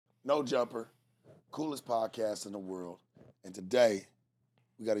No Jumper, coolest podcast in the world. And today,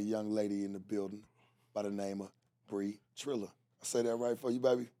 we got a young lady in the building by the name of Trilla. I say that right for you,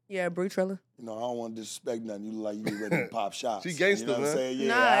 baby? Yeah, Trilla. You know, I don't want to disrespect nothing. You look like you be ready to pop shots. She gangster, you know what man. I'm saying?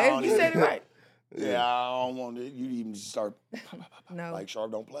 Yeah, Nah, you said it right. Yeah, I don't want you to even start No. like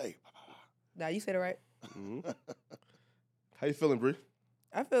Sharp don't play. Nah, you said it right. Mm-hmm. How you feeling, Bree?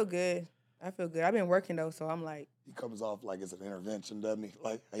 I feel good. I've been working, though, so I'm like. He comes off like it's an intervention, doesn't he?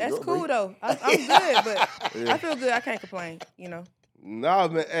 Like, hey, That's you're cool, Bree. though. I'm good, but Yeah. I feel good. I can't complain, you know. Nah,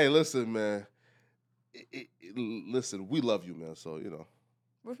 man. Hey, listen, man. Listen, we love you, man. So, you know.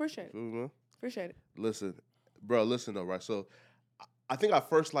 We appreciate it. Feel me, man? Appreciate it. Listen, bro, listen, though, right? So, I think I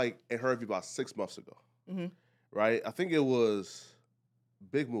first, heard you about 6 months ago, Mm-hmm. right? I think it was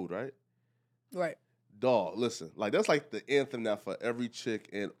Big Mood, right? Right. Dog, listen, that's like the anthem now for every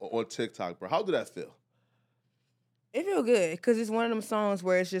chick on TikTok, bro. How did that feel? It feel good because it's one of them songs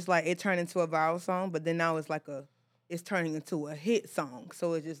where it's just like it turned into a viral song, but then now it's turning into a hit song.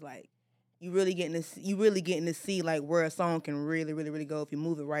 So it's just like you really getting to see like where a song can really, really, really go if you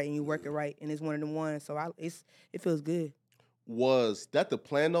move it right and you work it right. And it's one of them ones. So it feels good. Was that the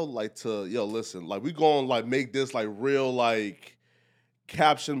plan though? Listen, we gonna make this real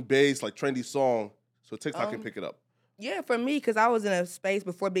caption based trendy song so TikTok can pick it up. Yeah, for me, because I was in a space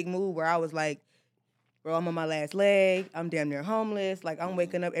before Big Move where I was like, bro, I'm on my last leg. I'm damn near homeless. Like, I'm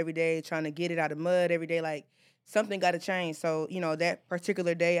waking up every day trying to get it out of mud every day. Like, something got to change. So, you know, that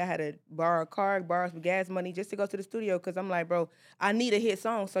particular day I had to borrow a car, borrow some gas money just to go to the studio because I'm like, bro, I need a hit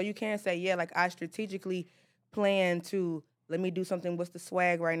song. So you can't say, yeah, I strategically plan to let me do something with the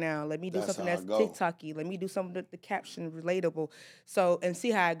swag right now. Let me do something that's TikTok-y. Let me do something that the caption relatable. So, and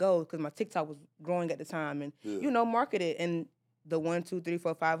see how it goes because my TikTok was growing at the time and, market it. And the 1, 2, 3,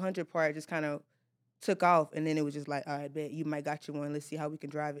 4, 500 part just kind of took off, and then it was just like, all right, bet you might got you one. Let's see how we can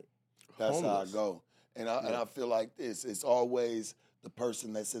drive it. That's how I go. And I feel like this. It's always the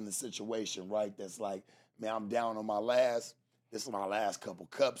person that's in the situation, right? That's like, man, I'm down on my last. This is my last couple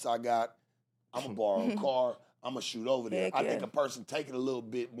cups I got. I'm going to borrow a car. I'm going to shoot over there. Heck I yeah. think a person take it a little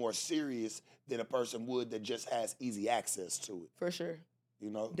bit more serious than a person would that just has easy access to it. For sure. You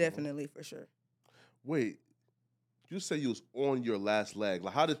know? Definitely, for sure. Wait, you said you was on your last leg.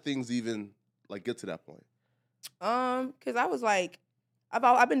 How did things even get to that point? Because I was like,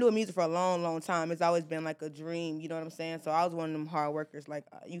 I've been doing music for a long, long time. It's always been like a dream, you know what I'm saying? So I was one of them hard workers,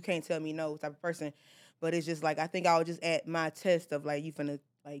 you can't tell me no type of person. But it's just I think I was just at my test of you finna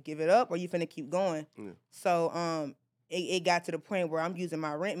give it up or you finna keep going. Yeah. So it got to the point where I'm using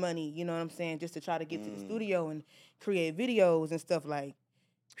my rent money, you know what I'm saying, just to try to get to the studio and create videos and stuff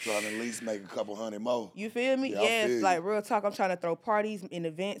Trying to at least make a couple hundred more. You feel me? Yeah, Yes, real talk. I'm trying to throw parties and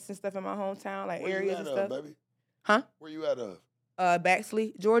events and stuff in my hometown, Where areas you at and stuff. baby? Huh? Where you at of?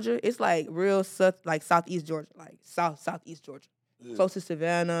 Baxley, Georgia. It's real southeast Georgia, southeast Georgia. Yeah. Close to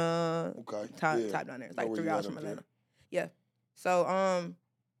Savannah. Okay. Top down there. It's Know where 3 you hours at from up Atlanta. there. Yeah.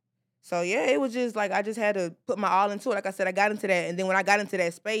 So yeah, it was just I just had to put my all into it. Like I said, I got into that, and then when I got into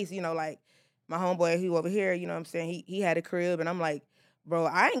that space, my homeboy, he over here, you know what I'm saying, he had a crib, and I'm like, bro,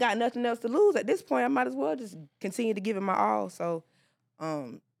 I ain't got nothing else to lose at this point. I might as well just continue to give it my all. So,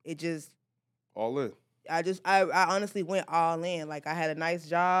 it just all in. I honestly went all in. I had a nice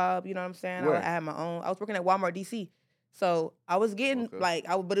job, you know what I'm saying? Where? I had my own. I was working at Walmart DC. So I was getting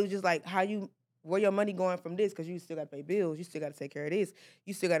but it was just where your money going from this? Because you still got to pay bills. You still got to take care of this.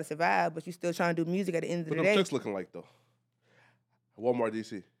 You still got to survive, but you still trying to do music at the end of the day. What them chicks looking like, though? Walmart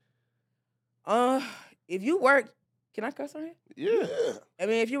DC. If you work, can I cuss on here? Yeah. I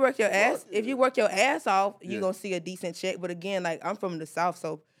mean, if you work your ass off, you're going to see a decent check. But again, I'm from the South,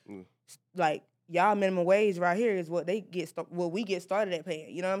 so y'all minimum wage right here is what we get started at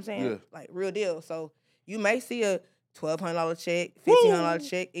paying. You know what I'm saying? Yeah. Real deal. So you may see a $1,200 check, $1,500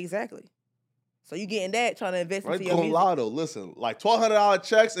 check. Exactly. So you getting that, trying to invest into your music. Lotto, listen, $1,200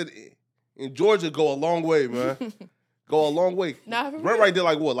 checks in Georgia go a long way, man. Go a long way. Nah, for Rent real. right there,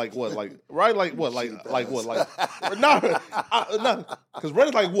 right? Nah, because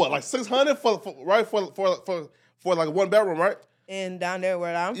rent is $600 for one bedroom, right? And down there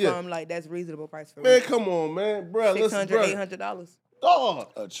where I'm from, that's reasonable price for man. rent. Come on, man, bro. $600, $800. Oh,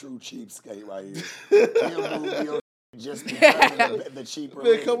 A true cheapskate right here. He'll move your just because of the cheaper.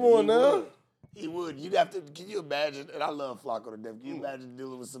 Man, come on now. He would. You'd have to. Can you imagine? And I love Flacco to death. Can you imagine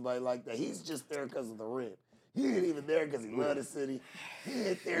dealing with somebody like that? He's just there because of the rent. He ain't even there because he loved the city. He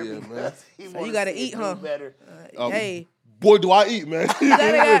ain't there because he So wants you gotta to eat, do huh? better. Hey. Boy, do I eat, man. You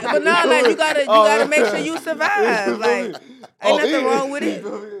gotta make sure you survive. Ain't nothing wrong with it.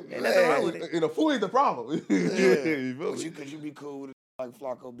 Ain't nothing wrong with it. Food ain't the problem. Yeah. Because you be cool with it. Like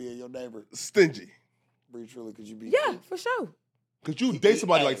Flacco being your neighbor. Stingy. Bree Trilla, could you be? Yeah, for sure. Could you date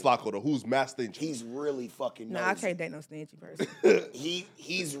somebody Hey. like Flacco, though, who's mad stingy? He's really fucking nosy. Nah, I can't date no stingy person.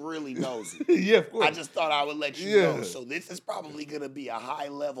 He's really nosy. Yeah, of course. I just thought I would let you know. So this is probably going to be a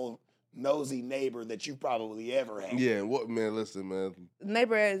high-level nosy neighbor that you probably ever had. Yeah, what, man, listen, man.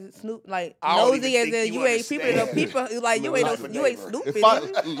 Neighbor as Snoop, like I don't nosy even as think in you you ain't people, understand like you ain't type of you ain't neighbor. Snoopy. If I,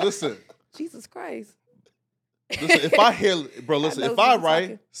 nigga. listen, Jesus Christ. if I hear, bro, listen, know if I, you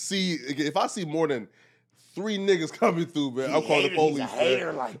right, talking. if I see more than 3 niggas coming through, man, I'm calling the police, He's a hater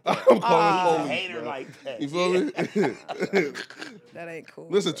man. like that. I'm He's calling a the police, hater man. like that. You feel me? That ain't cool.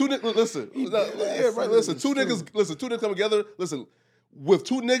 Listen, two niggas. Listen, dead yeah, ass right. Listen, serious, two niggas. Listen, two niggas come together. Listen, with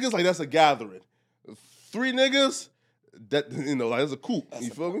 2 niggas, like that's a gathering. 3 niggas, that like that's a coup.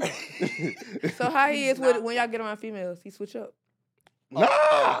 You feel me? So how he is with when y'all get around females? He switch up.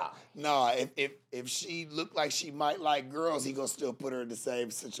 Nah. If she look like she might like girls, he gonna still put her in the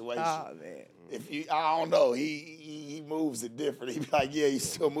same situation. Oh man. I don't know, he moves it different. He be like, yeah,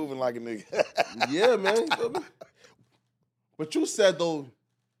 he's still moving like a nigga. Yeah, man. You feel me? But you said though,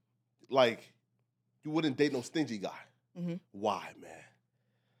 like, you wouldn't date no stingy guy. Mm-hmm. Why, man?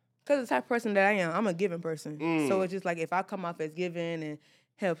 Because the type of person that I am, I'm a giving person. Mm. So it's just like if I come off as giving and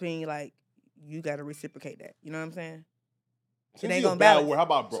helping, like you got to reciprocate that. You know what I'm saying? Stingy ain't a gonna bad balance. word. How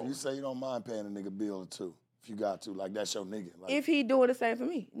about So bro? you say you don't mind paying a nigga bill or two if you got to, like that's your nigga. Like, If he doing the same for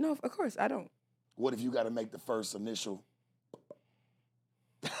me, no, of course I don't. what if you got to make the first initial?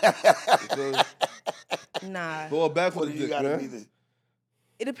 Nah. Throw it back for What the if you dick, got to man. be the?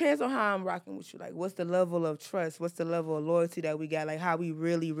 It depends on how I'm rocking with you. Like, what's the level of trust? What's the level of loyalty that we got? Like, how we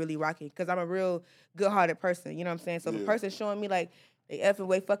really, really rocking? Because I'm a real good-hearted person. You know what I'm saying? So if Yeah. a person showing me like they effing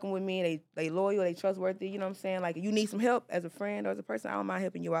way fucking with me, they loyal, they trustworthy. You know what I'm saying? Like, you need some help as a friend or as a person, I don't mind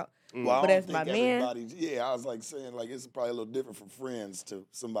helping you out. Well, I But don't as my think man, everybody. Yeah, I was like saying like it's probably a little different from friends to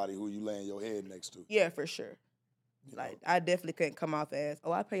somebody who you laying your head next to. yeah, for sure. You Like, know? I definitely couldn't come off as,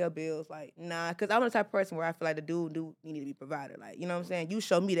 oh, I pay your bills. Like, nah, because I'm the type of person where I feel like the dude need to be provided. Like, you know what I'm saying? You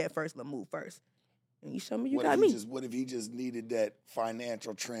show me that first little move first. And you show me you what got if me. What if he just needed that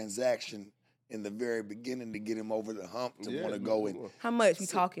financial transaction in the very beginning to get him over the hump to want to go and? How much we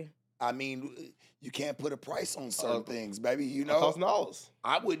So- talking? I mean, you can't put a price on certain things, baby. You know, $1,000.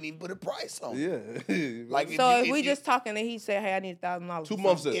 I wouldn't even put a price on it. Yeah. Like So if you- we you- just talking and he said, hey, I need $1,000. 2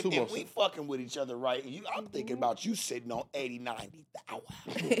 months in. If, 2 if months we in. fucking with each other, right? I'm thinking about you sitting on 80,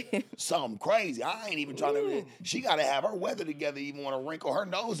 90,000. Something crazy. I ain't even trying to. She got to have her weather together, even want to wrinkle her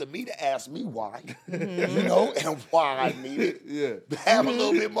nose at me to ask me why. You know, and why I need it. Yeah. Have a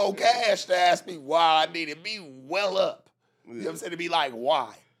little bit more cash to ask me why I need it. Be well up. You know what I'm saying? To be like,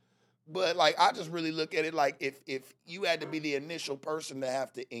 why? But like, I just really look at it like if you had to be the initial person to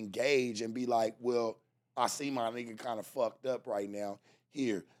have to engage and be like, well, I see my nigga kind of fucked up right now.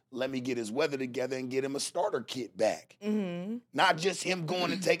 Here, let me get his weather together and get him a starter kit back. Mm-hmm. Not just him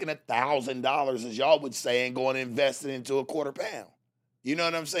going and taking $1,000, as y'all would say, and going and investing into a quarter pound. You know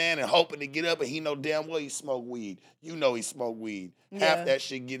what I'm saying? And hoping to get up, and he know damn well he smoke weed. You know he smoke weed. Yeah. Half that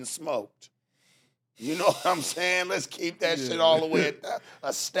shit getting smoked. You know what I'm saying? Let's keep that shit all the way at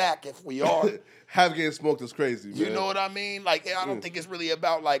a stack if we are. Half getting smoked is crazy, man. You know what I mean? Like, I don't think it's really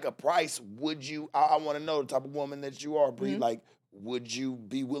about like a price. Would you? I want to know the type of woman that you are, Bree. Like, would you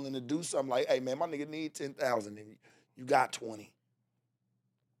be willing to do something like, hey man, my nigga need 10,000 and you got 20?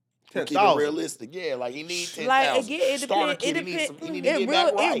 Keep it 10,000. realistic, yeah. Like he needs 10,000. Like again, it Starter depends. kit, he need to It get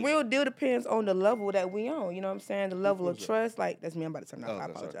back right. It real deal depends on the level that we on. You know what I'm saying? The level of trust. Like that's me. I'm about to turn off. I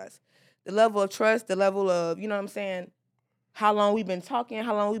okay, sorry. apologize. The level of trust. The level of you know what I'm saying. How long we been talking?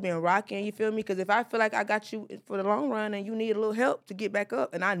 How long we been rocking? You feel me? Because if I feel like I got you for the long run and you need a little help to get back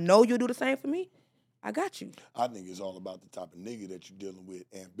up, and I know you'll do the same for me, I got you. I think it's all about the type of nigga that you're dealing with,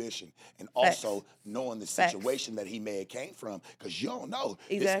 ambition, and also knowing the situation that he may have came from. Because you don't know.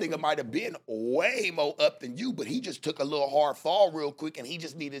 Exactly. This nigga might have been way more up than you, but he just took a little hard fall real quick, and he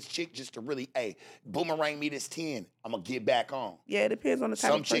just need his chick just to really, hey, boomerang me this 10. I'm going to get back on. Yeah, it depends on the type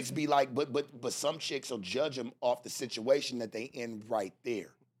Some of chicks person. be like, but some chicks will judge him off the situation that they in right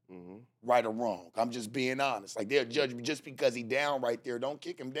there. Mm-hmm. Right or wrong. I'm just being honest. Like they'll judge me just because he down right there. Don't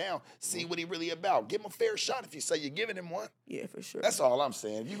kick him down. See what he really about. Give him a fair shot if you say you're giving him one. Yeah, for sure. That's all I'm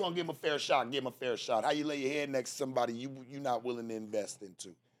saying. If you're gonna give him a fair shot, give him a fair shot. How you lay your head next to somebody you're not willing to invest into.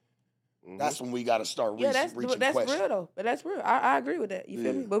 Mm-hmm. That's when we gotta start reaching that's questions. real though. But that's real. I agree with that. You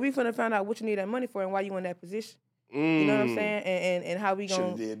feel Yeah. me? But we finna find out what you need that money for and why you in that position. You know what I'm saying? And how we Should gonna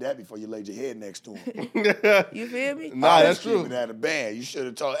have did that before you laid your head next to him. you feel me? Nah, that's true. Keeping that a band. You should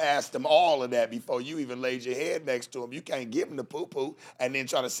have asked them all of that before you even laid your head next to him. You can't give him the poo-poo and then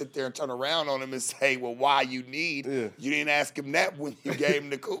try to sit there and turn around on him and say, well, why you need? Yeah. You didn't ask him that when you gave him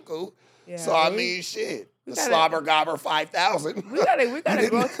the cuckoo. Yeah, So, I mean, shit. The gotta- slobber gobber 5,000. We gotta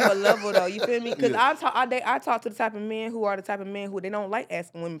grow to a level though. You feel me? Because Yeah. I talk to the type of men who are the type of men who they don't like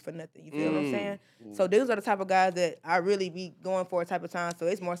asking women for nothing. You feel what I'm saying? So those are the type of guys that I really be going for a type of time. So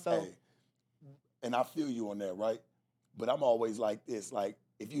it's more so. Hey, and I feel you on that, right? But I'm always like this. Like,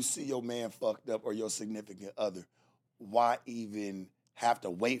 if you see your man fucked up or your significant other, why even have to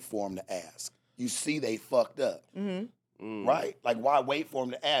wait for him to ask? You see they fucked up. Right? Like, why wait for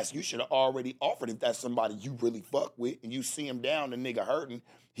him to ask? You should have already offered if that's somebody you really fuck with and you see him down, the nigga hurting,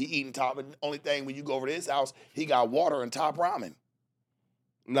 he eating top. And the only thing when you go over to his house, he got water and top ramen.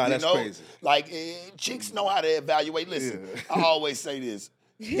 Nah, that's crazy. Like, chicks know how to evaluate. Listen, I always say this.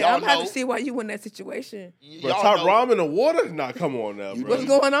 Yeah, I'm Y'all happy know- to see why you in that situation. But y'all top know- ramen and water? Nah, come on now, bro. What's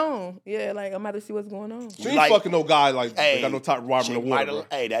going on? Yeah, like I'm about to see what's going on. She ain't Like, fucking no guy like Hey, got no top ramen chick and water, might've-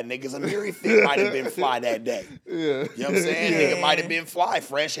 bro. Hey, that nigga's a Miri fit might have been fly that day. Yeah. You know what I'm saying? Yeah. Nigga might have been fly,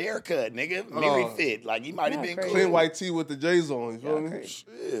 fresh haircut, nigga. Miri fit. Like, he might have Yeah, been crazy. cool. Clean white tee with the J's on. You feel Yeah, me? crazy.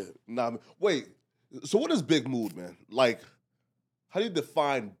 Shit. Nah, wait. So what is big mood, man? Like, how do you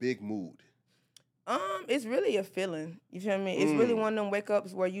define big mood? It's really a feeling. You feel me? It's really one of them wake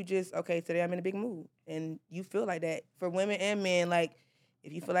ups where you just, okay, today I'm in a big mood. And you feel like that. For women and men, like,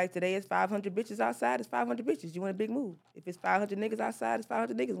 if you feel like today is 500 bitches outside, it's 500 bitches. You in a big mood. If it's 500 niggas outside, it's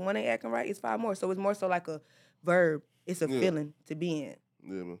 500 niggas. One ain't acting right, it's 5 more. So it's more so like a verb. It's a feeling to be in.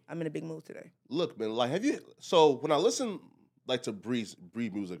 Yeah, man. I'm in a big mood today. Look, man, like, so when I listen, like, to Bree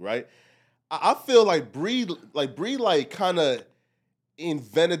music, right? I feel like Bree, kind of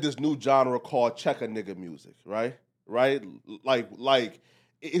invented this new genre called check a nigga music, right? Right? Like,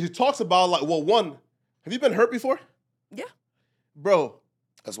 it talks about, like, well, one, have you been hurt before? Yeah. Bro.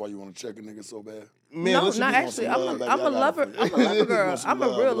 That's why you want to check a nigga so bad? Man, No, listen, not you want actually. some love, baby, I'm I a got it lover. for you. I'm a lover You girl. want some I'm a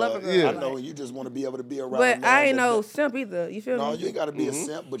love, real love. lover girl. Yeah. I know, and you just want to be able to be around a But man I ain't that- no simp either. You feel No, me? you ain't got to be a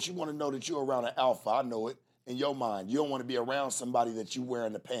simp, but you want to know that you're around an alpha. I know it in your mind. You don't want to be around somebody that you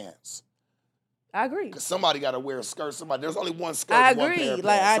wearing the pants. I agree. Because somebody got to wear a skirt. There's only one skirt, I one agree. pair of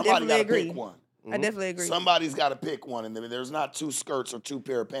Like, pants. I Somebody definitely gotta agree. pick one. I definitely agree. Somebody's got to pick one, and there's not 2 skirts or 2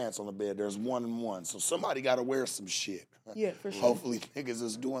 pair of pants on the bed. There's 1 and 1. So somebody got to wear some shit. Yeah, for sure. Hopefully, niggas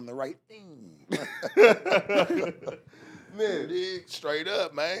is doing the right thing. man, Dig, straight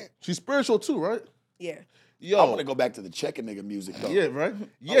up, man. she's spiritual too, right? Yeah. Yo. I want to go back to the checking nigga music though. Yeah, right? I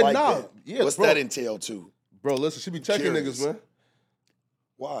Yeah, like nah. that. Yeah, What's bro. that entail too? Bro, listen, she be checking Curious. niggas, man.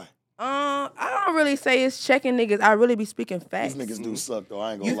 Why? I don't really say it's checking niggas. I really be speaking facts. These niggas do suck though.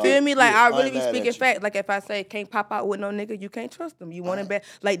 I ain't gonna You lie. feel me? Like, Yeah, I ain't really be mad at speaking you. facts. Like, if I say can't pop out with no nigga, you can't trust them. You want him back.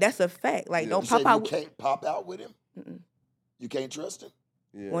 Like, that's a fact. Like, don't You say pop out. you can't pop out with him. You can't trust him.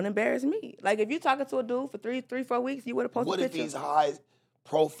 Yeah. Won't embarrass me. Like, if you talking to a dude for 3-4 weeks, you would have posted What a if picture. he's a high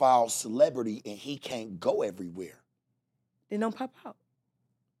profile celebrity and he can't go everywhere? Then don't pop out.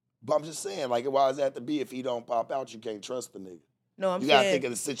 But I'm just saying, like, why does that have to be if he don't pop out? You can't trust the nigga. No, I'm You gotta saying. think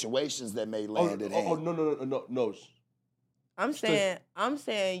of the situations that may land at hand. No. I'm saying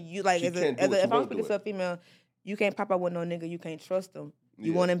you like She as can't a, do it. She if I'm won't do speaking to it. a female, you can't pop out with no nigga. You can't trust them.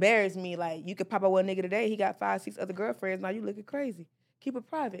 You Yeah. want to embarrass me. Like, you could pop out with a nigga today. He got 5-6 other girlfriends. Now you looking crazy. Keep it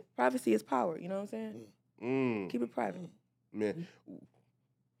private. Privacy is power. You know what I'm saying? Keep it private. Man.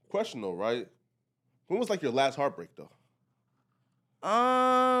 Question though, right? When was like your last heartbreak though?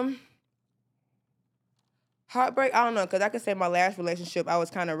 Heartbreak. I don't know, cause I could say my last relationship, I was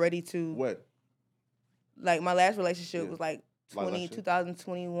kind of ready to. When? Like, my last relationship Yeah. was like Like last year?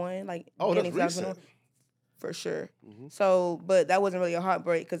 2021. Like, Oh, that's beginning of recent. 2021. For sure. Mm-hmm. So, but that wasn't really a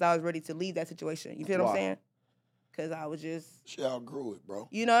heartbreak because I was ready to leave that situation. You feel what Why? I'm saying? Because I was just, She outgrew it, bro.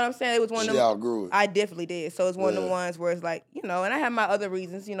 you know what I'm saying? It was one She of them. outgrew it. I definitely did. So it's one of Yeah. the ones where it's like, you know, and I had my other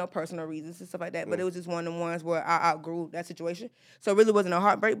reasons, you know, personal reasons and stuff like that. But it was just one of the ones where I outgrew that situation. So it really wasn't a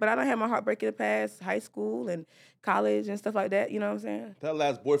heartbreak. But I done had my heartbreak in the past, high school and college and stuff like that. You know what I'm saying? That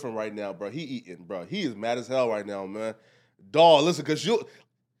last boyfriend right now, bro, he eating, bro. He is mad as hell right now, man. Dawg, listen, cause y'all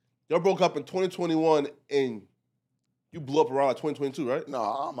broke up in 2021 and you blew up around like 2022, right? No,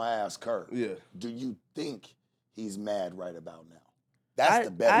 I'm gonna ask her. Yeah. Do you think he's mad right about now? That's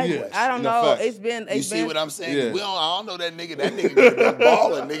the better I question. don't No know. facts. It's been. You see what I'm saying? Yeah. I don't know that nigga. That nigga could be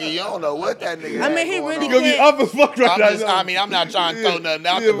balling, nigga. You don't know what that nigga. I mean, had he going really on. He gonna be up as fuck right now. I'm not trying to throw nothing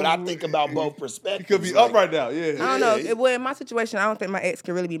out there, but I think about both perspectives. He could be like, up right now, yeah. I don't know. Yeah. Well, in my situation, I don't think my ex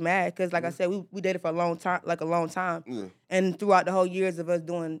can really be mad because, like I said, we dated for a long time, like a long time. Yeah. And throughout the whole years of us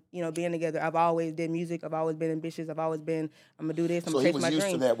doing, being together, I've always did music. I've always been ambitious. I've always been, I'm going to do this. I'm So going to he chase was my used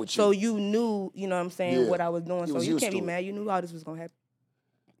dream. to that with you. So you knew, you know what I'm saying, Yeah. what I was doing. He So was you used can't to be it. mad. You knew all this was going to happen.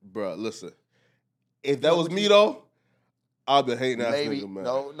 Bruh, listen. If that was me, though, I'd been hating ass Maybe, nigga, man.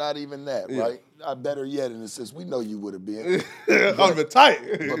 no, not even that, Yeah. right? Better yet, in the sense, we know you would have been. I'd have been tight.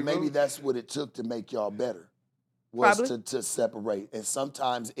 But maybe that's what it took to make y'all better. Was to separate. And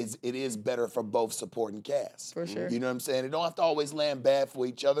sometimes it is better for both supporting cast. For sure. You know what I'm saying? It don't have to always land bad for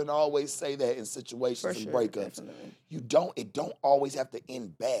each other, and I always say that in situations and breakups. Definitely. It don't always have to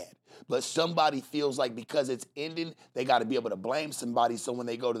end bad. But somebody feels like because it's ending, they got to be able to blame somebody. So when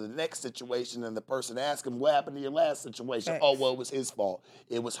they go to the next situation and the person asks them, what happened to your last situation? Facts. Oh, well, it was his fault.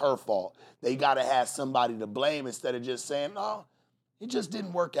 It was her fault. They got to have somebody to blame instead of just saying, no, it just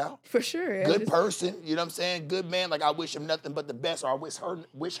didn't work out. For sure. Good person, you know what I'm saying? Good man. Like, I wish him nothing but the best, or I wish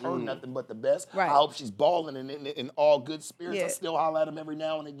her nothing but the best. Right. I hope she's balling and in all good spirits. Yeah. I still holler at him every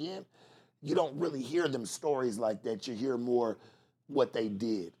now and again. You don't really hear them stories like that. You hear more what they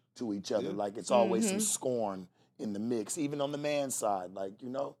did to each other. Yeah. Like, it's always some scorn in the mix, even on the man's side. Like,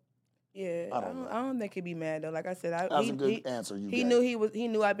 Yeah, I don't know. I don't think he'd be mad though. Like I said, That was a good answer you He gave. knew he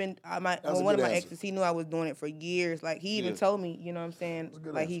knew I've been was a one of good my answer. exes. He knew I was doing it for years. Like he even told me, you know what I'm saying, was a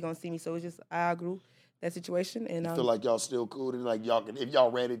good like he answer. gonna see me. So it's just I outgrew that situation. And Feel like y'all still cool? And like y'all can, if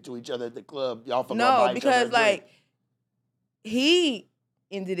y'all ran into each other at the club, y'all forgot no, buy each other a because drink. like he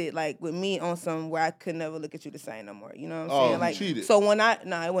ended it like with me on some where I could never look at you the same no more. You know what I'm saying? he Like cheated. so when it wasn't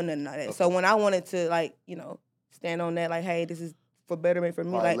nothing like that. Okay. So when I wanted to like stand on that like, hey, this is for betterment for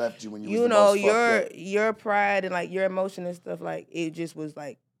me. Probably Like left you when you was you the know most fucked up. your pride and like your emotion and stuff, like it just was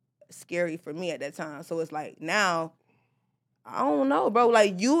like scary for me at that time. So it's like now I don't know, bro.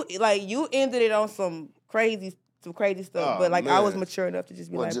 Like you ended it on some crazy stuff, Oh, but like I was man. mature enough to just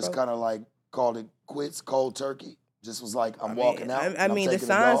be Well, like, just bro. kind of like called it quits, cold turkey. Just was like, I'm I walking mean, out. I and I'm mean, the taking it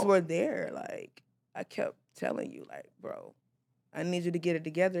signs all. were there. Like I kept telling you, like, bro, I need you to get it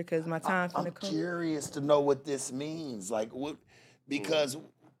together because my time's I'm gonna come. curious to know what this means. Like, what? Because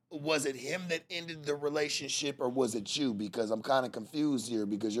was it him that ended the relationship, or was it you? Because I'm kind of confused here.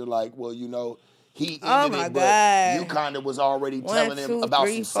 Because you're like, well, he ended Oh my it, but God. you kind of was already 1, telling him 2, about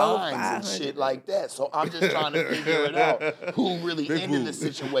 3, some 4, signs and 500. shit like that. So I'm just trying to figure it out. Who really Big ended the boo.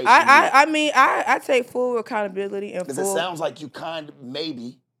 situation? I mean, I take full accountability and Because it full. sounds like you kind of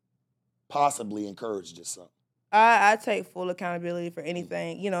maybe, possibly encouraged it some. I take full accountability for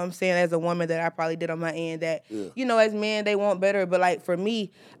anything, you know what I'm saying, as a woman that I probably did on my end that, Yeah. As men, they want better. But, like, for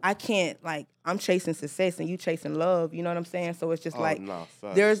me, I can't, like, I'm chasing success and you chasing love, you know what I'm saying? So it's just Facts.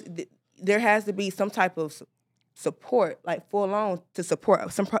 there has to be some type of support, like, full on to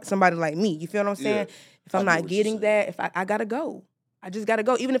support somebody like me. You feel what I'm saying? Yeah. If I'm I get not what you're getting saying. that, if I got to go. I just got to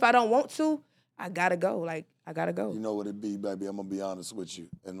go. Even if I don't want to, I got to go. Like, I got to go. You know what it be, baby. I'm going to be honest with you.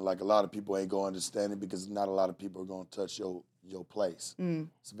 And like a lot of people ain't going to understand it because not a lot of people are going to touch your place.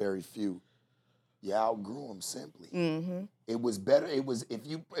 It's very few. You outgrew them simply. Mm-hmm. It was better. It was,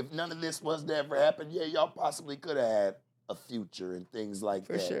 if none of this was to ever happen, yeah, y'all possibly could have had a future and things like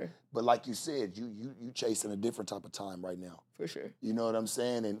For that. sure. But like you said, you chasing a different type of time right now. For sure. You know what I'm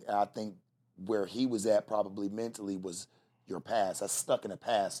saying? And I think where he was at probably mentally was your past. That's stuck in the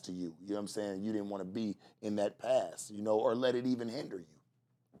past to you. You know what I'm saying? You didn't want to be in that past, or let it even hinder you.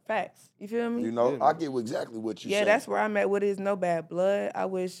 Facts. You feel me? I get exactly what you're saying. Yeah, that's where I'm at with his no bad blood. I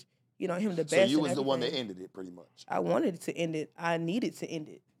wish, him the best. So you and was the one that everything. ended it pretty much. I wanted to end it. I needed to end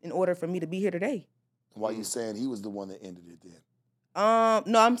it in order for me to be here today. Why you saying he was the one that ended it then?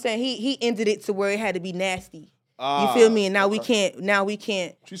 No, I'm saying he ended it to where it had to be nasty. You feel me? And now we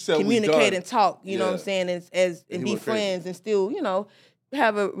can't She said we communicate done. and talk, you know what I'm Yeah. saying, And and he be went crazy. friends and still,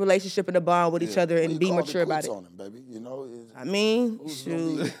 have a relationship and a bond with each other Well, and you be called mature about quits it. on him, baby. I mean, Who's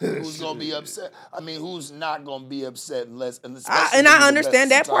shoot. gonna be upset? I mean, who's not gonna be upset unless I I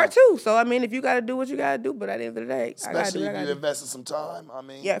understand that part too. So I mean, if you got to do what you got to do, but at the end of the day, I got to do Especially what I if got you to do. invested some time. I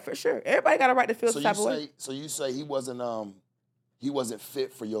mean, Yeah, for sure. Everybody got a right to feel some type of way. So you say he wasn't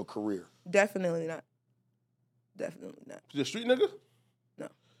fit for your career. Definitely not. Definitely not. The street nigga? No.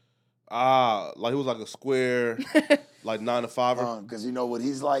 Like he was like a square, like 9 to 5. Because you know what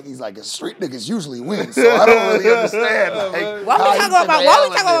he's like? He's like, a street niggas usually win. So I don't really understand. Like, Why how we he talking about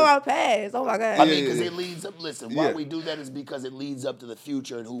prevail in my past? Oh my God. I mean, because it leads up. Listen, why Yeah. we do that is because it leads up to the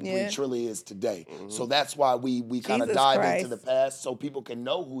future and who Yeah. Trilla is today. So that's why we kind of Jesus dive Christ. into the past so people can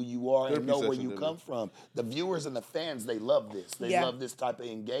know who you are and Therapy know where session, you baby. come from. The viewers and the fans, they love this. They Yeah. love this type of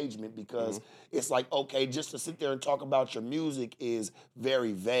engagement because it's like, okay, just to sit there and talk about your music is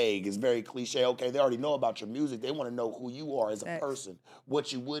very vague. It's very cliche. Okay, they already know about your music. They want to know who you are as a Facts. person,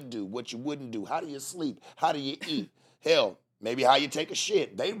 what you would do, what you wouldn't do. How do you sleep? How do you eat? Hell, maybe how you take a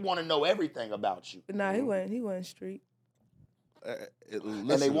shit. They want to know everything about you. But nah, he wasn't street. And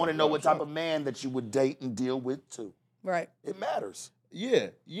they want to know what type of man that you would date and deal with too. Right. It matters. Yeah.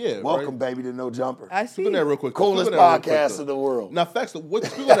 Welcome, baby, to No Jumper. I see. Speak on that real quick. Coolest podcast in the world. Now, facts. Speak on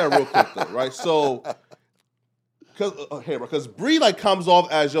that real quick, though, right? So, because Bree like comes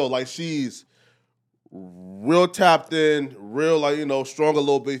off as like she's real tapped in, real like strong a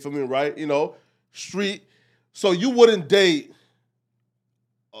little bit. You feel me, right? Street. So you wouldn't date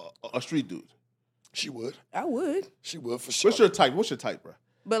a street dude. She would. I would. She would for sure. What's your type, bro?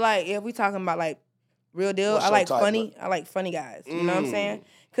 But like, if we talking about like real deal, What's I your like type, funny. I like funny guys. You know what I'm saying?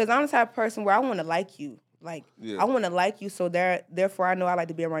 Because I'm the type of person where I want to like you. Like I want to like you, so therefore I know I like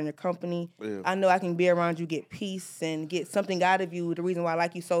to be around your company. Yeah. I know I can be around you, get peace and get something out of you. The reason why I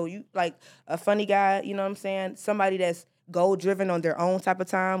like you, so you like a funny guy. You know what I'm saying? Somebody that's goal driven on their own type of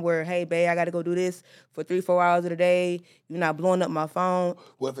time. Where hey, babe, I got to go do this for 3-4 hours of the day. You're not blowing up my phone.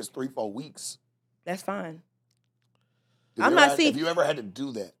 What if it's 3-4 weeks? That's fine. Have you ever had to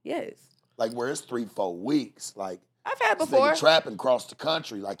do that? Yes. Like where it's 3-4 weeks, like I've had before. Trapping across the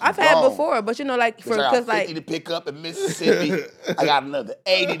country, like I've had before, but like I got 50 to pick up in Mississippi. I got another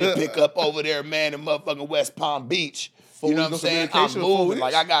 80 to pick up over there, man, in motherfucking West Palm Beach. You know what I'm saying? I'm moving.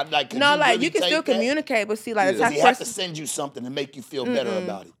 Like I got like. No, like you can still communicate, but see, like the type of person have to send you something to make you feel better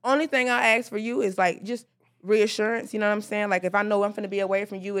about it. Only thing I ask for you is like just reassurance, you know what I'm saying? Like if I know I'm finna be away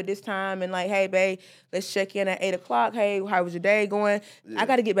from you at this time and like, hey babe, let's check in at 8 o'clock. Hey, how was your day going? I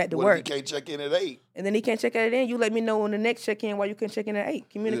gotta get back to work. If you can't check in at 8? And then he can't check in at 8, you let me know when the next check in while you can check in at 8.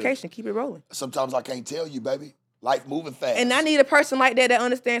 Communication, keep it rolling. Sometimes I can't tell you, baby. Life moving fast. And I need a person like that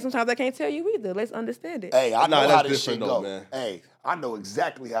understands. Sometimes I can't tell you either. Let's understand it. Hey, I know how this shit go. Man. Hey, I know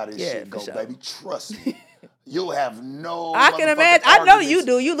exactly how this shit go, sure. baby. Trust me. You'll have no. I can imagine. I know you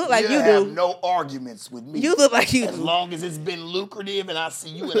do. You look like you do. Have no arguments with me. You look like you do. As long as it's been lucrative and I see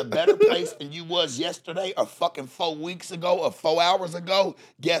you in a better place than you was yesterday or fucking 4 weeks ago or 4 hours ago,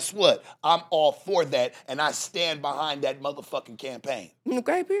 guess what? I'm all for that and I stand behind that motherfucking campaign.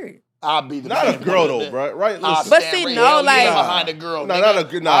 Okay, period. I'll be the not a girl though, bro. Right? But see, no, like behind a girl. No, nigga. Not a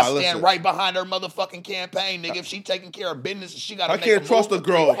good. Nah, I stand right behind her motherfucking campaign, nigga. If she taking care of business, she got to. I can't trust a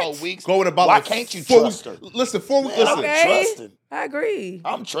girl. Going about. Why can't you trust her? Listen, 4 weeks. Listen, I'm trusting. I agree.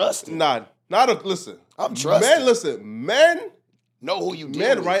 I'm trusting. Not a listen. I'm trusting. Men, listen. Men know who you.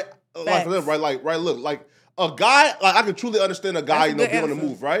 Men, right? Like look, like a guy. Like I can truly understand a guy, be on the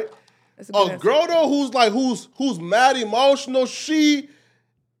move, right? A girl though, who's mad emotional.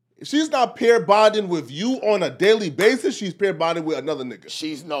 She's not pair bonding with you on a daily basis. She's pair bonding with another nigga.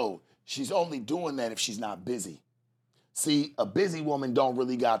 She's only doing that if she's not busy. See, a busy woman don't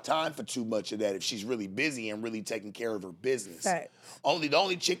really got time for too much of that if she's really busy and really taking care of her business. Facts. The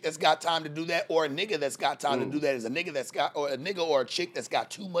only chick that's got time to do that or a nigga that's got time to do that is a nigga or a chick that's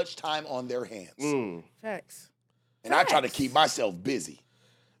got too much time on their hands. Facts. And I try to keep myself busy.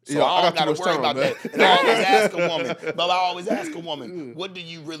 So I don't got to worry about that. And I always ask a woman, what do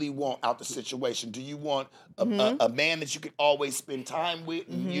you really want out the situation? Do you want a man that you can always spend time with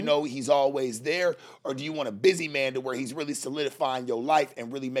and you know he's always there? Or do you want a busy man to where he's really solidifying your life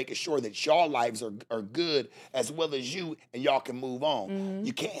and really making sure that y'all lives are good as well as you and y'all can move on?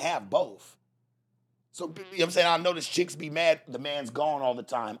 You can't have both. So, you know what I'm saying? I notice chicks be mad, the man's gone all the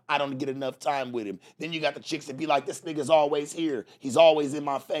time. I don't get enough time with him. Then you got the chicks that be like, this nigga's always here. He's always in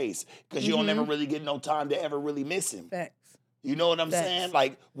my face. Because you don't ever really get no time to ever really miss him. Facts. You know what I'm saying?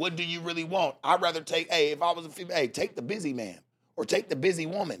 Like, what do you really want? I'd rather take, if I was a female, take the busy man or take the busy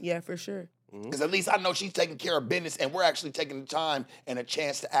woman. Yeah, for sure. Because at least I know she's taking care of business and we're actually taking the time and a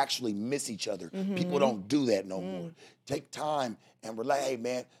chance to actually miss each other. People don't do that no more. Take time and relax. Hey,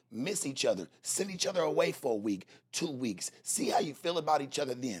 man, miss each other. Send each other away for a week, 2 weeks. See how you feel about each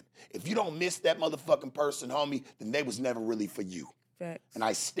other then. If you don't miss that motherfucking person, homie, then they was never really for you. Facts. And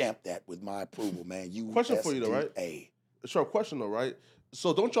I stamped that with my approval, man. Question for you though, right? Sure, question though, right?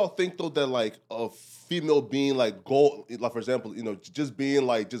 So don't y'all think though that like a female being like goal, like for example, just being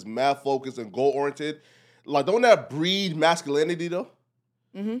like just mad focused and goal oriented, like don't that breed masculinity though?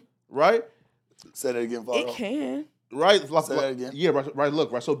 Right? Say that again, Fargo. It can. Right? Like, say that again. Yeah, right.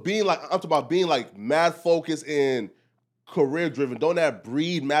 Look, right. So being like, I'm talking about being like mad focused and career driven. Don't that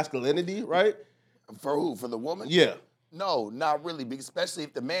breed masculinity, right? For who? For the woman? Yeah. No, not really. Especially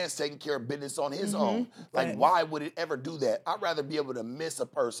if the man's taking care of business on his own. Like, Facts. why would it ever do that? I'd rather be able to miss a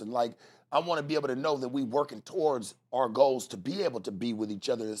person. Like, I want to be able to know that we working towards our goals to be able to be with each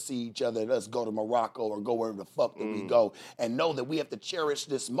other, to see each other, and us go to Morocco or go wherever the fuck that we go, and know that we have to cherish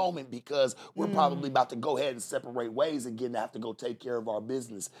this moment because we're probably about to go ahead and separate ways again to have to go take care of our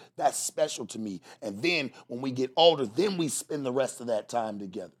business. That's special to me. And then when we get older, then we spend the rest of that time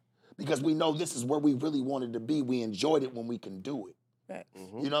together. Because we know this is where we really wanted to be. We enjoyed it when we can do it. Facts.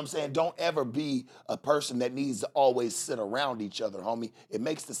 You know what I'm saying? Don't ever be a person that needs to always sit around each other, homie. It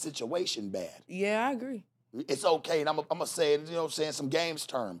makes the situation bad. Yeah, I agree. It's okay, and I'm going to say it, you know what I'm saying, some games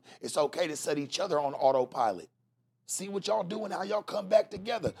term. It's okay to set each other on autopilot. See what y'all doing, how y'all come back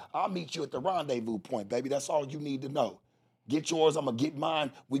together. I'll meet you at the rendezvous point, baby. That's all you need to know. Get yours, I'm going to get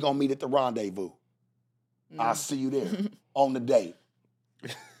mine. We going to meet at the rendezvous. I'll see you there on the date.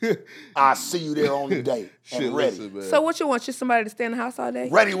 I'll see you there on the date and Shit, ready. listen, man. So what you want? Just somebody to stay in the house all day?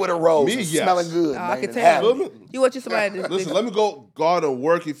 Ready with a rose, Me, and yes. smelling good, Oh, man. I can and tell. happy. You want you somebody to Listen, let me go and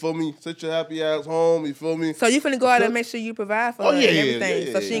work, you feel me? Sit your happy ass home, you feel me? So you finna go out and make sure you provide for her and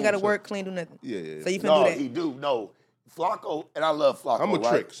everything. So she ain't gotta sure. work, clean, do nothing. Yeah. So you finna No, do that. he do. No. Flacco, and I love Flacco, I'm a right?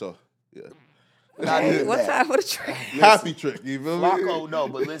 trick, so yeah. Not even What that. time for the trick? Happy trick, you feel me? Flacco, no,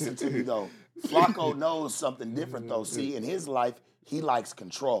 but listen to me, though. Flacco knows something different, though. See, in his life, he likes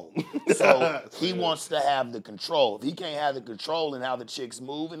control. So he wants to have the control. If he can't have the control and how the chick's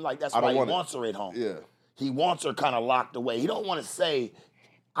moving, like that's why he wants her at home. Yeah. He wants her kind of locked away. He don't want to say,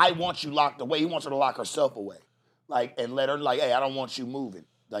 I want you locked away. He wants her to lock herself away. Like, and let her, like, hey, I don't want you moving.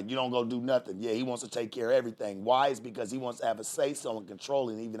 Like, you don't go do nothing. Yeah, he wants to take care of everything. Why? It's because he wants to have a say-so and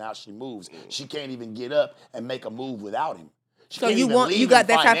controlling even how she moves. She can't even get up and make a move without him. She So can't you even want- leave you got him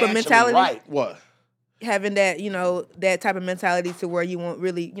that type of financially mentality? Right. What? Having that, that type of mentality to where you want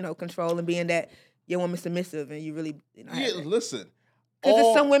really, control and being that your woman's submissive and you really, Yeah, listen. Because there's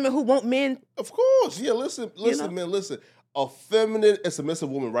all- some women who want men. Of course. Yeah, listen, know? man, listen. A feminine and submissive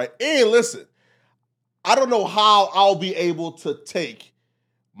woman, right? And listen, I don't know how I'll be able to take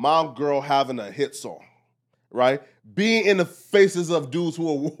my girl having a hit song, right? Being in the faces of dudes who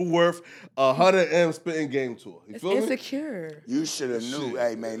are worth 100 M spitting game to her. You It's feel me? insecure. You should have knew. Shit.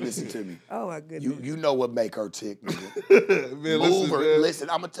 Hey, man, listen to me. Oh my goodness. You know what make her tick, nigga. Man, Move her. man. Listen,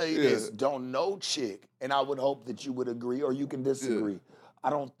 I'm going to tell you Yeah. this. Don't no chick, and I would hope that you would agree or you can disagree. I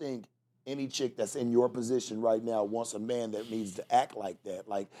don't think any chick that's in your position right now wants a man that needs to act like that.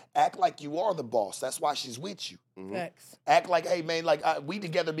 Like, act like you are the boss. That's why she's with you. Facts. Act like, hey, man, like, we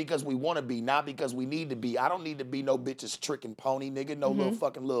together because we want to be, not because we need to be. I don't need to be no bitch's tricking pony, nigga. No little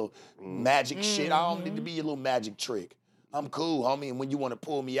fucking little magic shit. I don't need to be your little magic trick. I'm cool, homie, and when you want to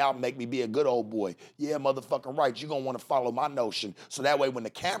pull me out and make me be a good old boy, yeah, motherfucking right, you're going to want to follow my notion. So that way when the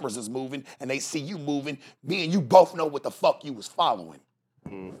cameras is moving and they see you moving, me and you both know what the fuck you was following.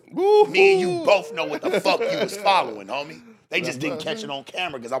 Me and you both know what the fuck you was following, homie. They just didn't catch it on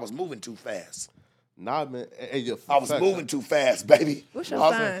camera because I was moving too fast. Nah, man. Hey, yo, I was moving too fast, baby. What's your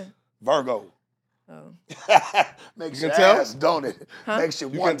Awesome. sign? Virgo. Oh. Makes You you can tell? ass, don't it? Huh? Makes you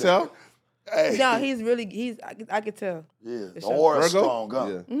You wonder. can tell? Hey. No, I could tell. Yeah, the sure. aura's Virgo? strong,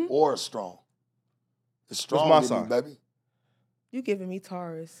 huh? Yeah. Aura's strong. It's strong my in me, sign? baby. You giving me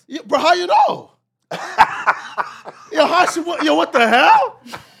Taurus. Yeah, bro, how you know? Yo, how she, what the hell?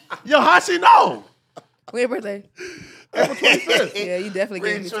 Yo, how she know? When your birthday? April 25th. Yeah, you definitely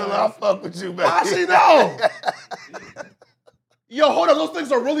giving Read me Trilla, I Taurus. fuck with you, baby. How she know? Yo, hold on, those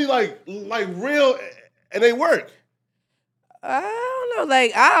things are really like real and they work. I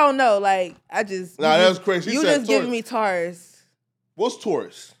don't know. I just. Nah, you that's just- crazy. She You said just giving Taurus. me Taurus. What's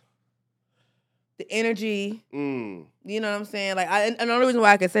Taurus? The energy. Mm. You know what I'm saying? Like, and the only reason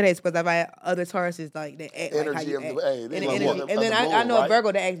why I can say that is because I've had other Tauruses like that act like how Energy you of act. the- hey, And they the love energy. the- And of then the I bull, know a right?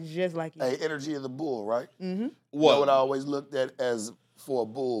 Virgo that acts just like you. Hey, energy of the bull, right? Mm-hmm. You know what I always looked at as for a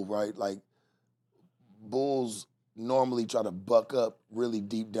bull, right? Like, bulls normally try to buck up really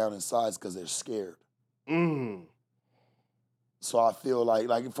deep down inside because they're scared. Mm. So I feel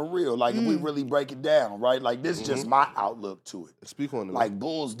like for real, like if we really break it down, right? Like this is just my outlook to it. Speak on it. Like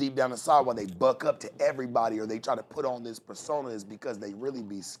bulls deep down inside, when they buck up to everybody or they try to put on this persona, is because they really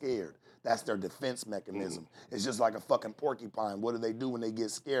be scared. That's their defense mechanism. It's just like a fucking porcupine. What do when they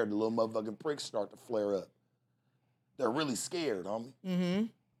get scared? The little motherfucking pricks start to flare up. They're really scared, homie. Mm-hmm.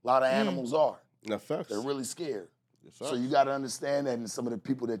 A lot of animals are. That facts. They're really scared. Yes, So you got to understand that, and some of the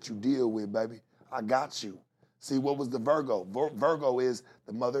people that you deal with, baby, I got you. See, what was the Virgo? Virgo is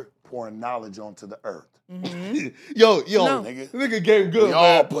the mother pouring knowledge onto the earth. Yo, No. nigga game good, We man.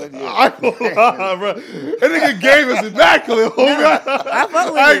 all put, yeah. I ain't gonna lie, bro. That nigga game is immaculate, homie. I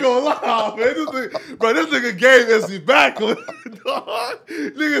fuck with I ain't it. gonna lie, man. This nigga game is immaculate. Dog.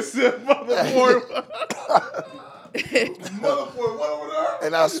 Nigga said motherfucker, what over there?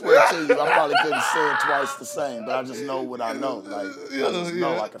 And I swear to you, I probably couldn't say it twice the same, but I just know what I know. Like, I just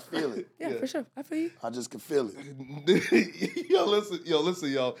know, I can feel it. Yeah, for sure. I feel you. I just can feel it. Yo,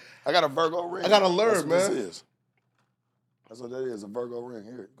 listen, yo. I got a Virgo ring. I gotta learn, That's what man. this is. That's what that is, a Virgo ring.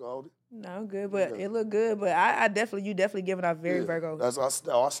 Here, go hold it. No, I'm good, but it look good. But you definitely giving off very Virgo. That's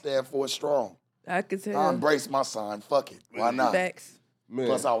I stand for it strong. I could tell. I embrace my sign. Fuck it. Why not? Facts. Man.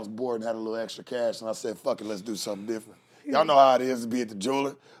 Plus, I was bored and had a little extra cash, and I said, fuck it, let's do something different. Y'all know how it is to be at the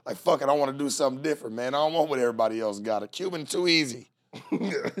jeweler. Like, fuck it, I want to do something different, man. I don't want what everybody else got. A Cuban too easy.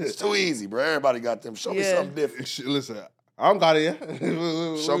 It's too easy, bro. Everybody got them. Show me something different. Listen, I don't got it yet.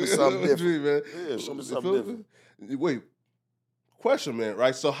 Show me something different. Man. Yeah, show me something different. Wait, question, man,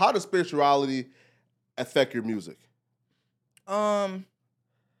 right? So how does spirituality affect your music?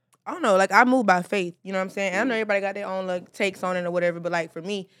 I don't know. Like, I move by faith. You know what I'm saying? I know everybody got their own like takes on it or whatever, but like for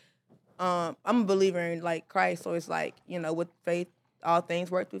me, I'm a believer in like Christ. So it's like, you know, with faith, all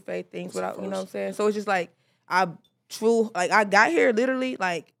things work through faith, things without, you know what I'm saying? So it's just like I got here literally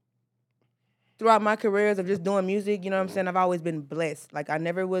like throughout my careers of just doing music, you know what I'm saying? I've always been blessed. Like I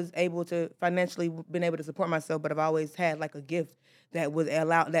never was able to financially been able to support myself, but I've always had like a gift that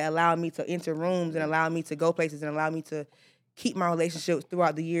allowed me to enter rooms and allowed me to go places and allowed me to keep my relationships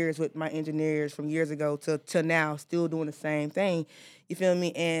throughout the years with my engineers from years ago to now, still doing the same thing. You feel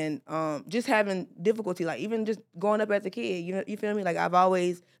me? And just having difficulty, like even just growing up as a kid, you feel me? Like I've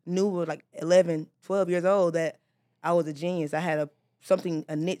always knew at like 11, 12 years old that I was a genius. I had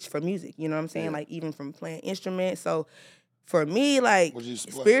a niche for music, you know what I'm saying? Yeah. Like even from playing instruments. So for me, like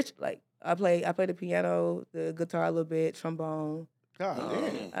spiritual, like I play the piano, the guitar a little bit, trombone.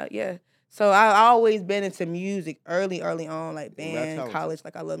 God damn. Yeah. So I always been into music early on, like band, college,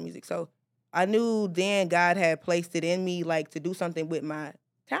 like I love music. So I knew then God had placed it in me, like to do something with my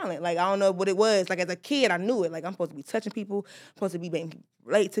talent. Like I don't know what it was. Like as a kid, I knew it. Like I'm supposed to be touching people, supposed to be making people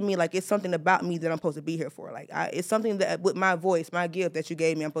relate to me. Like it's something about me that I'm supposed to be here for. Like it's something that with my voice, my gift that you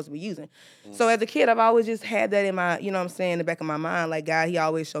gave me, I'm supposed to be using. So as a kid, I've always just had that in my, you know what I'm saying, in the back of my mind. Like God, he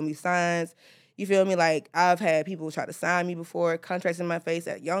always showed me signs. You feel me? Like, I've had people try to sign me before, contracts in my face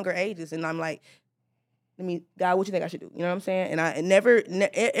at younger ages, and I'm like, God, what you think I should do? You know what I'm saying? And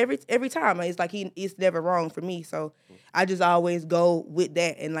every time, it's like it's never wrong for me. So I just always go with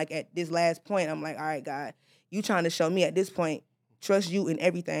that. And like at this last point, I'm like, all right, God, you trying to show me at this point, trust you in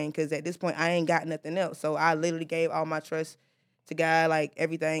everything, because at this point, I ain't got nothing else. So I literally gave all my trust to God, like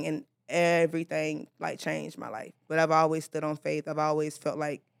everything, and everything like changed my life. But I've always stood on faith. I've always felt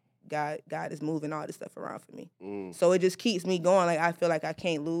like God is moving all this stuff around for me. So it just keeps me going. Like I feel like I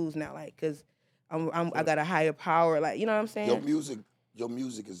can't lose now, like because I got a higher power. Like you know what I'm saying? Your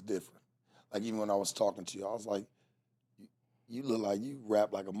music is different. Like even when I was talking to you, I was like, you look like you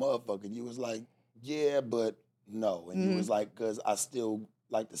rap like a motherfucker. And you was like, yeah, but no. And you was like, because I still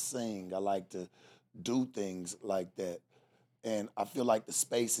like to sing. I like to do things like that. And I feel like the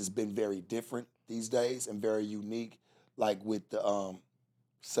space has been very different these days and very unique. Like with the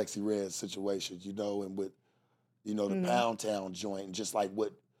Sexy Red situations, you know, and with, you know, the Pound Town joint, and just like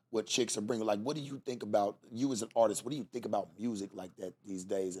what chicks are bringing. Like, what do you think about, you as an artist, what do you think about music like that these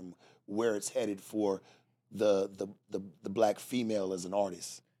days and where it's headed for the black female as an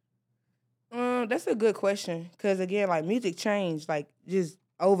artist? That's a good question, because again, like music changed, like just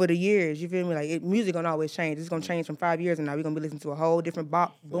over the years, you feel me? Like music gonna always change. It's gonna change from 5 years and now we're gonna be listening to a whole different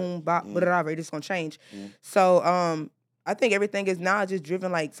bop, boom, bop, whatever. It's just gonna change. So, I think everything is now just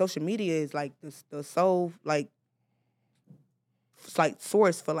driven, like social media is like the sole like it's like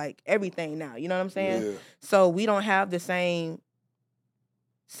source for like everything now. You know what I'm saying? Yeah. So we don't have the same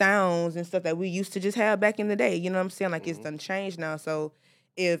sounds and stuff that we used to just have back in the day. You know what I'm saying? Like it's done changed now. So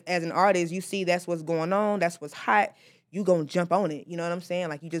if as an artist you see that's what's going on, that's what's hot, you gonna jump on it. You know what I'm saying?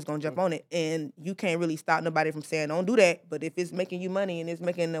 Like you just gonna jump on it, and you can't really stop nobody from saying don't do that. But if it's making you money and it's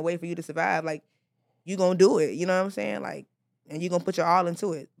making a way for you to survive, like you gonna do it, you know what I'm saying? Like, and you gonna put your all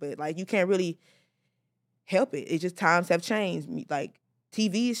into it. But like you can't really help it. It's just times have changed. Like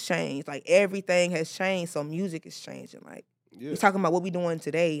TV's changed. Like everything has changed. So music is changing. Like we're talking about what we doing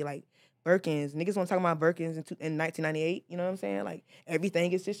today. Like Birkins. Niggas want to talk about Birkins in 1998. You know what I'm saying? Like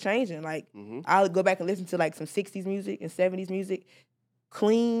everything is just changing. Like I'll go back and listen to like some 60s music and 70s music.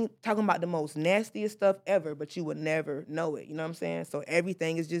 Clean, talking about the most nastiest stuff ever, but you would never know it. You know what I'm saying? So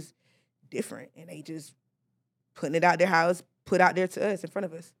everything is just different, and they just putting it out there how it's put out there to us in front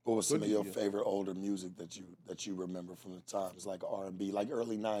of us. What was some of your favorite older music that you remember from the times, like R&B, like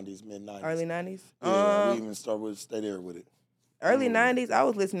early '90s, mid '90s? Early 90s? Yeah, we even stay there with it. Early 90s, I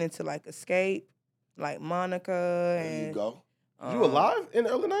was listening to like Escape, like Monica. There you go. You alive in the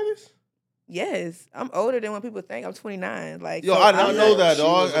early 90s? Yes. I'm older than what people think. I'm 29. Like, Yo, so I didn't know that, She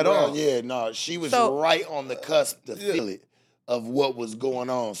dog, was at around- all. Yeah, no, she was right on the cusp to feel it of what was going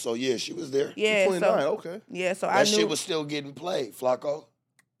on. So yeah, she was there. Yeah, 29, so, okay. yeah, so I That knew. shit was still getting played, Flacco.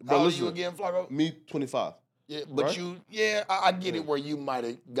 But How old are listen, you again, Flacco? Me, 25. Yeah, but right? I get it where you might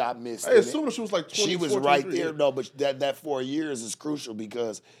have got missed. I in it. assumed she was like 24, She was right 23, there, no, but that 4 years is crucial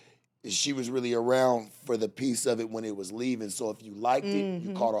because she was really around for the piece of it when it was leaving. So if you liked it,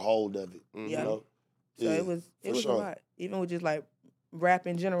 you caught a hold of it. Yeah. You know? So it was sure. a lot. Even with just like rap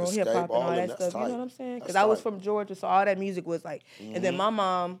in general, Escape, hip hop and all all that that, stuff. that's You know tight. what I'm saying? Because That's I was tight. from Georgia, so all that music was like. And then my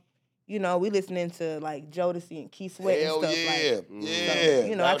mom, you know, we listening to like Jodeci and Keith Sweat Hell and stuff. yeah. Like, Yeah. So,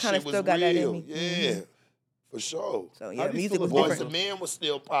 you know, I That kind of shit was still got that in real. me. Yeah. For sure. So How yeah, do you music feel was about Boys different. to Men was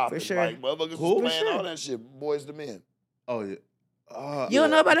still popping. For sure. Like, motherfuckers Who? was playing For all sure. that shit. Boys to Men. Oh, yeah. You don't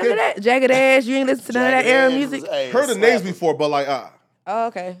know about none of that? Jagged Edge? You ain't listen to none of that Jagged era Edge music? was- hey, Heard the names slapper. before, but like, Oh,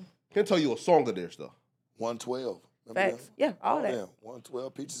 okay. can't tell you a song of theirs, though. 112. Remember Facts. that? Yeah, all that. Yeah,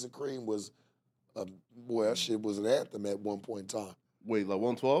 112. Peaches and Cream was, boy, that shit was an anthem at one point in time. Wait, like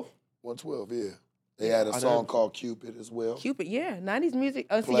 112? 112, yeah. They had a I song never- called Cupid as well. Cupid, yeah. 90s music.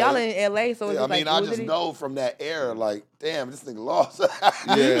 See, Play y'all it. in LA, so it's Yeah, I just mean, like, I who just did he- know from that era, like, damn, this nigga lost.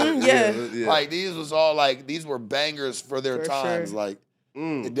 Yeah. Like, these was all like, these were bangers for their For times. sure. Like,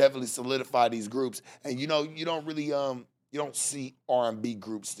 it definitely solidified these groups. And you know, you don't really, you don't see R&B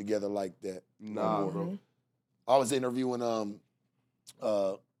groups together like that. Nah, anymore. bro. I was interviewing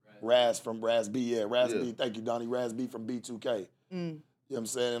Raz from Raz B. Yeah, Raz B. Thank you, Donnie. Raz B from B2K. You know what I'm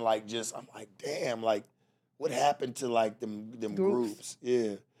saying? And like, I'm like, damn, like, what happened to like them groups? Yeah.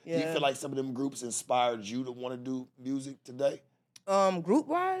 Do you Yeah. feel like some of them groups inspired you to want to do music today? Group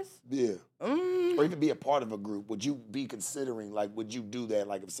wise? Yeah. Or even be a part of a group. Would you be considering, like, would you do that?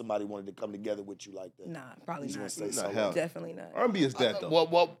 Like, if somebody wanted to come together with you like that? Nah, probably You not. just wanna say Nah, solo? hell. Definitely not. R&B is dead, though.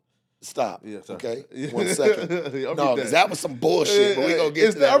 Well, stop. Yeah, sorry. Okay? Yeah. 1 second. I'll No, be because dead. that was some bullshit, but we going to get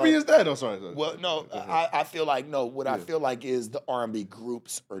Is to the that. R&B like- is dead? Oh, sorry. Well, no, I feel like, no, what I feel like is the R&B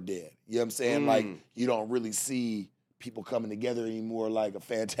groups are dead. You know what I'm saying? Like, you don't really see people coming together anymore like a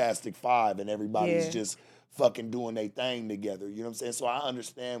Fantastic Five and everybody's Yeah. just fucking doing their thing together. You know what I'm saying? So I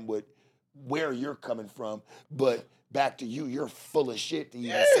understand where you're coming from, but back to you, you're full of shit to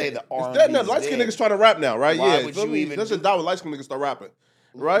even say the R&B It's dead now. is Light-skinned dead. niggas trying to rap now, right? Why Yeah. would feel you me? even That's do- just down when light-skinned niggas start rapping,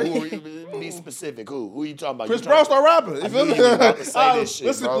 right? Who are you, be specific. Who are you talking about? Chris You Brown talking- start rapping. You I feel knew me? you was about to say this shit,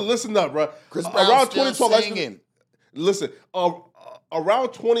 listen, bro. listen up, bro. Chris Brown around still 2012, light-skinned- singing. Listen,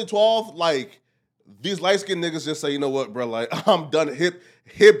 around 2012, like these light skinned niggas just say, you know what, bro? Like I'm done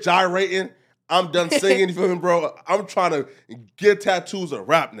hip gyrating. I'm done singing. You feel me, bro? I'm trying to get tattoos and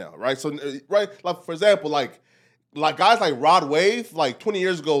rap now, right? So, right, like for example, like guys like Rod Wave, like 20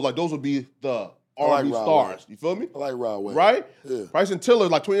 years ago, like those would be the R&B Rod stars. Wave. You feel me? I like Rod Wave. Right? Yeah. Bryson Tiller,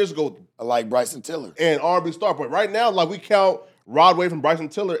 like 20 years ago, I like Bryson Tiller. and R&B star. But right now, like we count Rod Wave and Bryson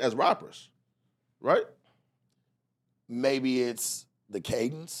Tiller as rappers, right? Maybe it's the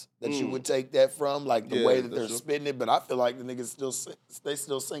cadence that you would take that from, like the Yeah, way that that's they're true. spitting it. But I feel like the niggas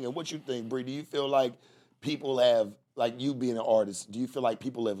still singing. What you think, Bree? Do you feel like people have, like you being an artist, do you feel like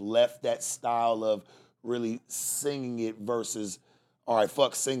people have left that style of really singing it versus, all right,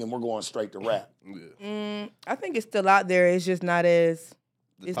 fuck singing, we're going straight to rap? I think it's still out there. It's just not as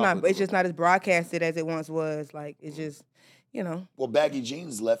popular it's just not as broadcasted as it once was. Like it's just, you know. Well, Baggy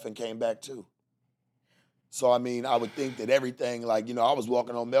Jeans left and came back too. So, I mean, I would think that everything, like, you know, I was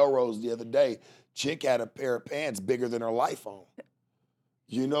walking on Melrose the other day. Chick had a pair of pants bigger than her life on.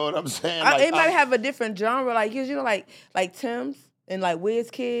 You know what I'm saying? It might have a different genre, like you know, like Tim's and like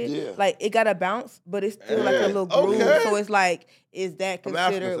Wizkid. Yeah. Like it got a bounce, but it's still like a little groove. Okay. So it's like, is that I'm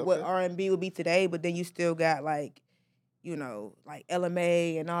asking considered this, what okay. R&B would be today? But then you still got like, you know, like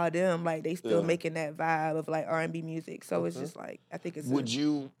LMA and all them, like they still Yeah. making that vibe of like R&B music. So it's just like, I think it's Would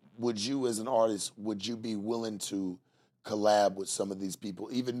you as an artist, would you be willing to collab with some of these people,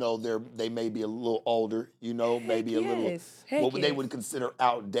 even though they may be a little older, you know, maybe a little Heck what they yes. would consider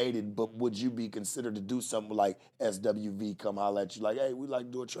outdated, but would you be considered to do something like SWV come holler at you, like, hey, we'd like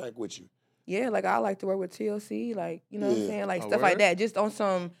to do a track with you? Yeah, like I like to work with TLC, like, you know what I'm Yeah. saying? Like Oh, stuff like word? that. Just on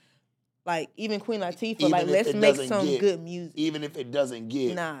some, like, even Queen Latifah, Even like, if let's it make doesn't some get- good music. Even if it doesn't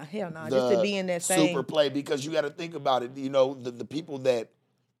get Nah, hell no. the Just to be in that same. super play, because you got to think about it. You know, the people that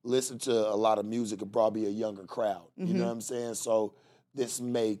listen to a lot of music are probably a younger crowd. You know what I'm saying? So this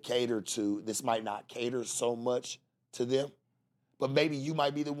might not cater so much to them, but maybe you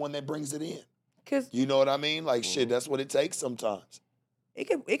might be the one that brings it in. Cause you know what I mean? Like shit, that's what it takes sometimes.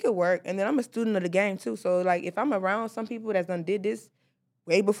 it could work. And then I'm a student of the game too. So like if I'm around some people that's done did this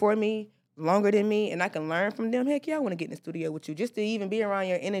way before me, longer than me, and I can learn from them, heck yeah, I want to get in the studio with you. Just to even be around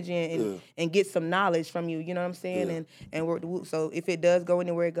your energy and get some knowledge from you, you know what I'm saying? And work the whoop. So if it does go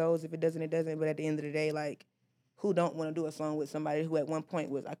anywhere it goes, if it doesn't, it doesn't. But at the end of the day, like, who don't want to do a song with somebody who at one point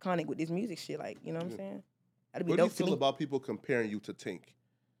was iconic with this music shit? Like, you know what I'm saying? That'd be What do you dope to feel me. about people comparing you to Tink?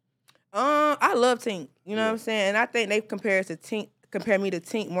 I love Tink. You know what I'm saying? And I think they compare me to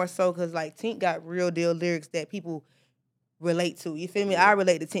Tink more so because like Tink got real deal lyrics that people relate to. You feel me? I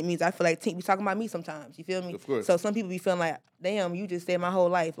relate to Tink music. I feel like Tink be talking about me sometimes. You feel me? Of course. So some people be feeling like, damn, you just said my whole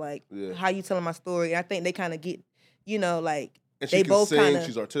life. Like, how you telling my story? And I think they kind of get, you know, like, and she they can both sing. kinda,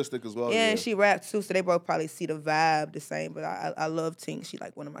 She's artistic as well. Yeah, and she raps too. So they both probably see the vibe the same. But I love Tink. She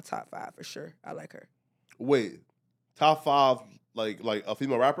like one of my top 5 for sure. I like her. Wait, top 5 like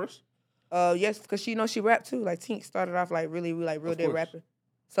female rappers? Yes, because she rapped too. Like Tink started off like really like real deal rapping.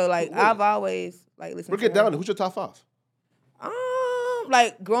 So like I've always like listened. Break it down. Who's your top 5?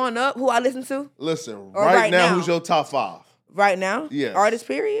 Like growing up, who I listen to. Listen, Or right now, who's your top 5? Right now? Yes. Artist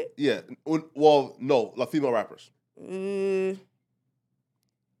period? Yeah. Well, no, like female rappers.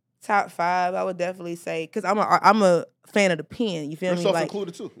 Top 5, I would definitely say, because I'm a fan of the pen. You feel me? Yourself like,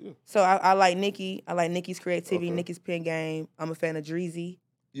 included too. Yeah. So I like Nicki. I like Nicki's creativity, Nicki's pen game. I'm a fan of Dreezy.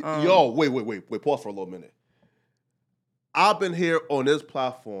 Yo, wait. Pause for a little minute. I've been here on this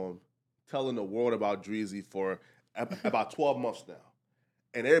platform telling the world about Dreezy for about 12 months now,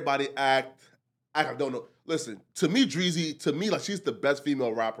 and everybody act I don't know. Listen, to me, Dreezy, like she's the best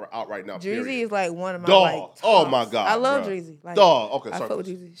female rapper out right now. Dreezy is like one of my like. Oh my god, I love Dreezy. Like, Okay, sorry. I fuck with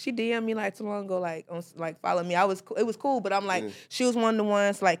Dreezy. She DM'd me like too long ago, like follow me. It was cool, but I'm like she was one of the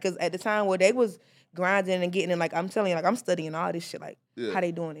ones like because at the time where they was grinding and getting in, like I'm telling you, like I'm studying all this shit, like how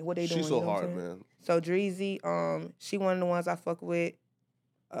they doing it, what they doing. She's so you know hard, man. So Dreezy, she one of the ones I fuck with.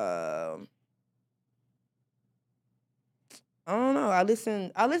 I don't know. I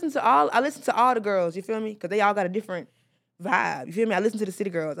listen to all the girls. You feel me? Because they all got a different vibe. You feel me? I listen to the City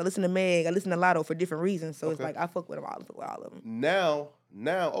Girls. I listen to Meg. I listen to Lotto for different reasons. So it's like I fuck with them all. Of them.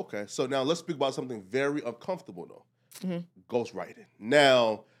 Now, okay. So now let's speak about something very uncomfortable though. Ghostwriting.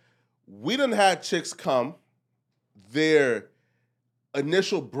 Now, we done had chicks come. Their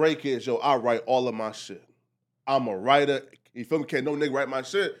initial break is, yo, I write all of my shit. I'm a writer. You feel me? Can't no nigga write my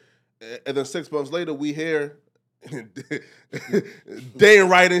shit. And then 6 months later, we hear they ain't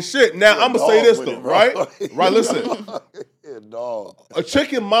writing shit. Now, I'm going to say this, though, right? Right, listen. A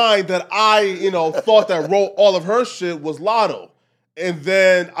chick in mind that I, thought that wrote all of her shit was Lotto. And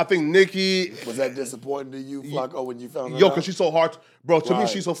then I think Nicki... Was that disappointing to you, Flacco, when you found her Yo, out? because she's so hard. Bro, to me,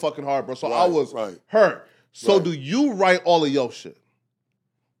 she's so fucking hard, bro. So I was hurt. So do you write all of your shit?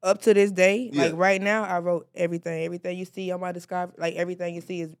 Up to this day, like right now, I wrote everything. Everything you see on my discography, like everything you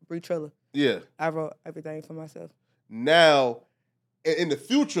see is Trilla. Yeah. I wrote everything for myself. Now, in the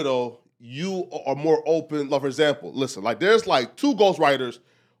future, though, you are more open. Like, for example, listen, like there's like 2 ghostwriters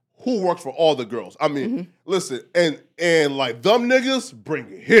who works for all the girls. I mean, listen, and like them niggas bring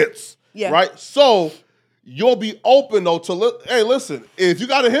hits, right? So you'll be open, though, to, hey, listen, if you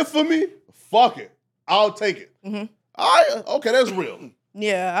got a hit for me, fuck it. I'll take it. Okay, that's real.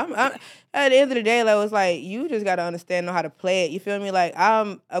 Yeah, I'm at the end of the day, like, it's like you just gotta know how to play it. You feel me? Like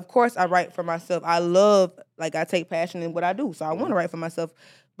of course I write for myself. I love, like, I take passion in what I do, so I want to write for myself.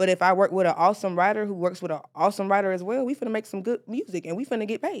 But if I work with an awesome writer who works with an awesome writer as well, we finna make some good music and we finna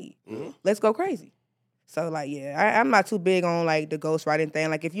get paid. Let's go crazy. So like, I'm not too big on like the ghostwriting thing.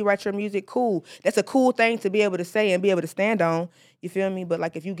 Like if you write your music, cool. That's a cool thing to be able to say and be able to stand on. You feel me? But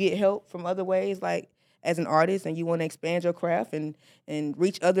like if you get help from other ways, like as an artist and you want to expand your craft and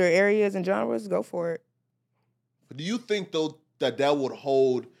reach other areas and genres, go for it. Do you think, though, that would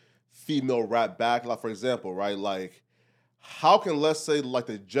hold female rap back? Like, for example, right, like, how can, let's say, like,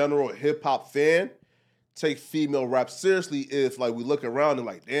 the general hip-hop fan take female rap seriously if, like, we look around and,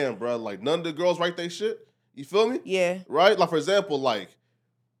 like, damn, bro, like, none of the girls write they shit? You feel me? Yeah. Right? Like, for example, like,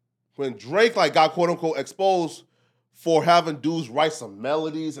 when Drake, like, got, quote-unquote, exposed for having dudes write some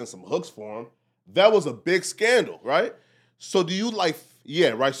melodies and some hooks for him, that was a big scandal, right? So do you like,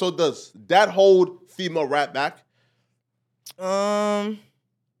 right? So does that hold female rap back?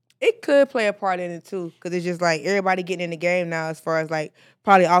 It could play a part in it too, because it's just like everybody getting in the game now as far as like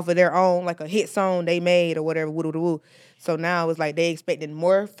probably off of their own, like a hit song they made or whatever, woo. So now it's like they expecting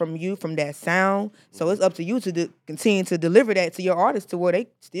more from you from that sound. So it's up to you to continue to deliver that to your artists to where they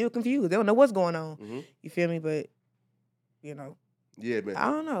still confused. They don't know what's going on. You feel me? But, Yeah, man.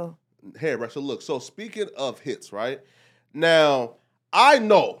 I don't know. Hey, right. So look. So speaking of hits, right? Now I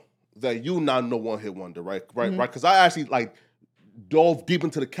know that you not no one hit wonder, right? Right. Because I actually like dove deep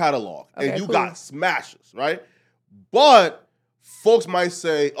into the catalog, Okay, and you cool. got smashes, right? But folks might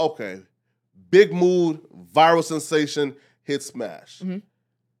say, okay, big mood, viral sensation, hit smash.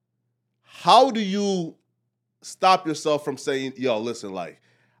 How do you stop yourself from saying, yo, listen, like,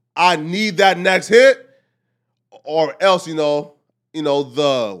 I need that next hit, or else,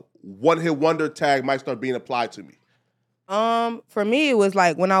 the one hit wonder tag might start being applied to me? For me, it was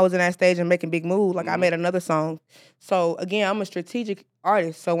like when I was in that stage and making big moves, like I made another song. So again, I'm a strategic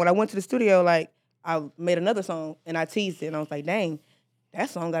artist. So when I went to the studio, like I made another song and I teased it and I was like, dang, that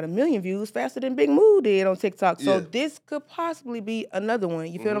song got 1 million views faster than Big Mood did on TikTok. So this could possibly be another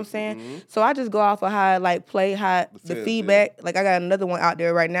one. You feel what I'm saying? So I just go off of how I like play, how the feedback. Like I got another one out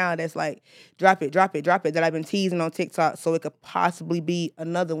there right now that's like drop it, drop it, drop it that I've been teasing on TikTok. So it could possibly be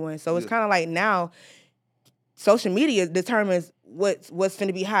another one. So it's kind of like now social media determines what's going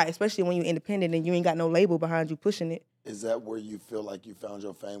to be hot, especially when you're independent and you ain't got no label behind you pushing it. Is that where you feel like you found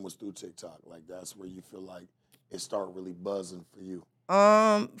your fame was through TikTok? Like that's where you feel like it started really buzzing for you?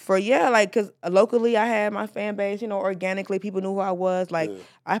 Cause locally I had my fan base, organically people knew who I was. Like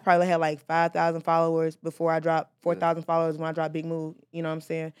I probably had like 5,000 followers before I dropped 4,000 followers when I dropped Big Move. You know what I'm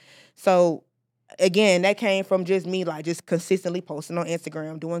saying? So again, that came from just me like just consistently posting on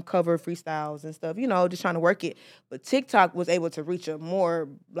Instagram, doing cover freestyles and stuff, just trying to work it. But TikTok was able to reach a more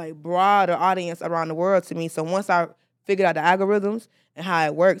like broader audience around the world to me. So once I figured out the algorithms and how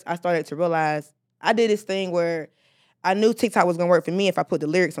it works, I started to realize I did this thing where I knew TikTok was gonna work for me if I put the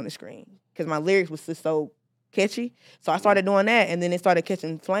lyrics on the screen because my lyrics was just so catchy. So I started doing that, and then it started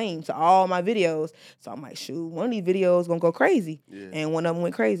catching flame to all my videos. So I'm like, shoot, one of these videos gonna go crazy, and one of them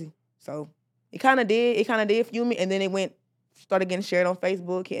went crazy. So it kind of did. It kind of did fuel me, and then it started getting shared on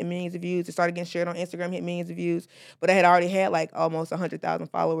Facebook, hitting millions of views. It started getting shared on Instagram, hitting millions of views. But I had already had like almost 100,000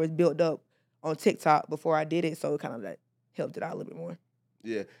 followers built up on TikTok before I did it, so it kind of like helped it out a little bit more.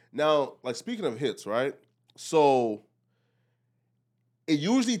 Yeah. Now, like speaking of hits, right? So it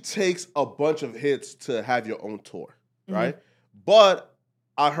usually takes a bunch of hits to have your own tour, right? But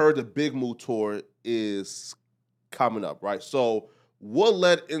I heard the Big Move tour is coming up, right? So what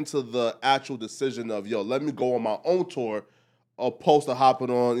led into the actual decision of, yo, let me go on my own tour opposed to hopping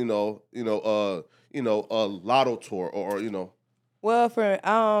on, a lotto tour or.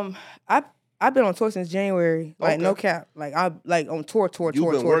 Well, I've been on tour since January, like no cap, like I like on tour.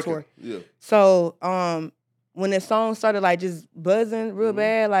 Yeah. So when the song started like just buzzing real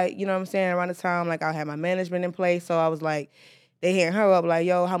bad, like you know what I'm saying, around the time like I had my management in place, so I was like, they hitting her up like,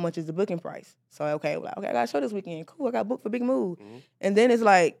 yo, how much is the booking price? So okay, I got a show this weekend. Cool, I got booked for Big Move. And then it's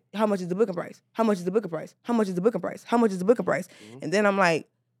like, how much is the booking price? How much is the booking price? How much is the booking price? How much is the booking price? And then I'm like,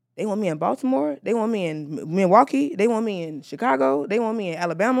 they want me in Baltimore. They want me in Milwaukee. They want me in Chicago. They want me in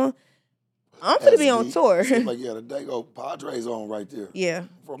Alabama. I'm gonna be on tour. Seems like the Dago Padres on right there. Yeah.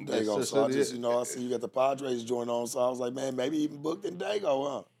 From Dago. So I just, I see you got the Padres joint on. So I was like, man, maybe even booked in Dago,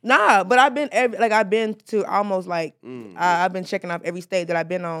 huh? Nah, but I've been to almost like I've been checking off every state that I've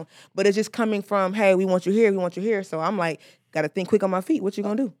been on. But it's just coming from, hey, we want you here, we want you here. So I'm like, gotta think quick on my feet. What you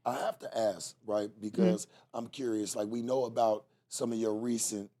gonna do? I have to ask, right? Because I'm curious. Like we know about some of your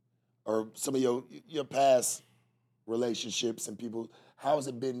recent or some of your past relationships and people. How has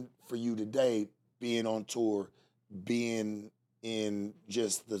it been for you today, being on tour, being in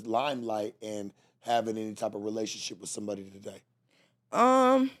just the limelight, and having any type of relationship with somebody today?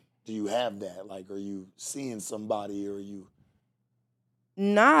 Do you have that? Like, are you seeing somebody, or are you?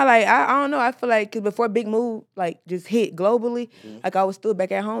 Nah, like I don't know. I feel like cause before Big Move like just hit globally, like I was still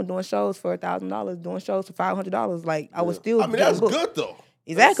back at home doing shows for $1,000, doing shows for $500. Like I was still. I mean, that's good though.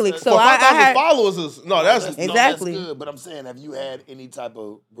 Exactly. So I had followers is that's exactly. That's good. But I'm saying, have you had any type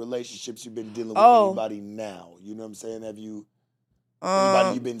of relationships you've been dealing with anybody now? You know what I'm saying? Have you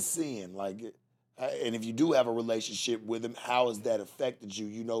anybody you've been seeing? Like, and if you do have a relationship with them, how has that affected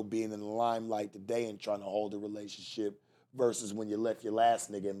you? Being in the limelight today and trying to hold a relationship versus when you left your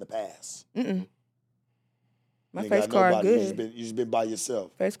last nigga in the past. My face card good. You just been by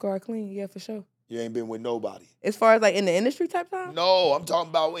yourself. Face card clean, yeah, for sure. You ain't been with nobody. As far as like in the industry type time? No, I'm talking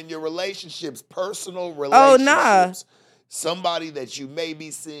about in your relationships, personal relationships. Oh, nah. Somebody that you may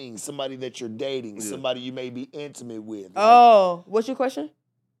be seeing, somebody that you're dating, somebody you may be intimate with. Oh, what's your question?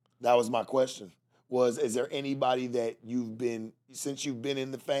 That was my question. Is there anybody that since you've been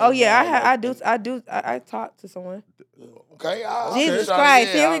in the fame? Oh yeah, I talked to someone. Okay. Jesus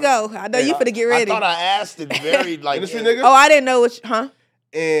Christ, here we go. I know you finna get ready. I thought I asked it very like industry nigga. Oh, I didn't know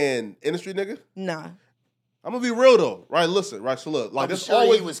And industry nigga? Nah. I'm gonna be real though, right? Listen, right? So look, like I'm there's sure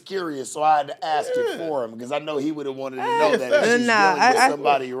always he was curious, so I had to ask it for him because I know he would have wanted to know that facts. if she's Nah, dealing with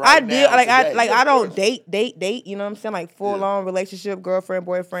somebody right I now. do like today. I don't date. You know what I'm saying? Like full on relationship, girlfriend,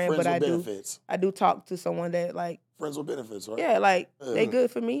 boyfriend. Friends but with I benefits. do talk to someone that like Friends with benefits, right? yeah, like they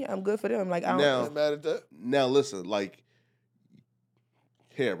good for me. I'm good for them. Like I don't. Now- Ain't mad at that. now listen, like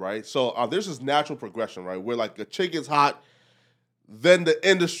here, right? So there's this natural progression, right? Where like a chick is hot, then the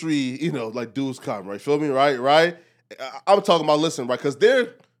industry, you know, like dudes come, right? Feel me, right? I'm talking about listen, right? Because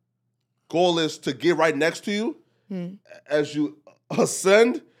their goal is to get right next to you as you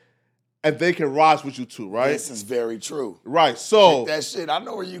ascend, and they can rise with you too, right? This is very true. Right. So That shit, I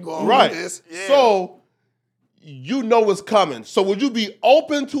know where you going right. with this. Yeah. So you know what's coming. So would you be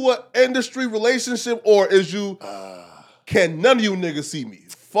open to an industry relationship, or is you can none of you niggas see me?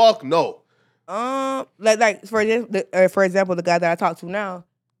 Fuck no. Like for example, the guy that I talk to now,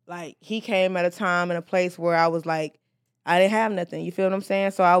 like he came at a time and a place where I was like, I didn't have nothing. You feel what I'm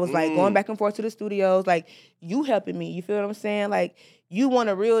saying? So I was like going back and forth to the studios, like you helping me. You feel what I'm saying? Like you want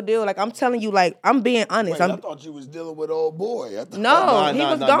a real deal. Like I'm telling you, like I'm being honest. Wait, I thought you was dealing with old boy. He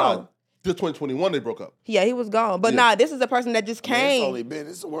was gone. Till 2021 they broke up. Yeah, he was gone. But nah, this is a person that just came.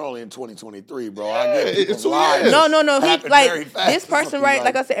 We're only in 2023, bro. I get it's people's 2 lives. years. No. He happen like very fast this or person, something right?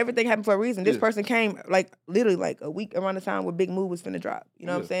 Like I said, everything happened for a reason. This Yeah. person came like literally like a week around the time where Big Move was finna drop. You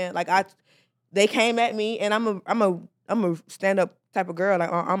know what I'm Yeah. saying? Like they came at me, and I'm a stand up type of girl.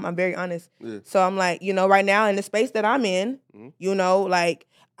 Like I'm very honest. Yeah. So I'm like, you know, right now in the space that I'm in, you know, like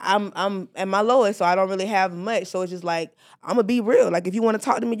I'm at my lowest, so I don't really have much. So it's just like I'm gonna be real. Like if you want to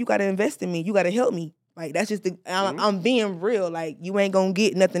talk to me, you gotta invest in me. You gotta help me. Like that's just I'm being real. Like you ain't gonna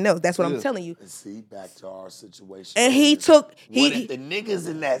get nothing else. That's what I'm telling you. And see, back to our situation. And what if the niggas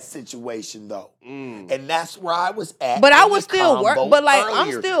in that situation though? And that's where I was at. But I in was the still combo but like I'm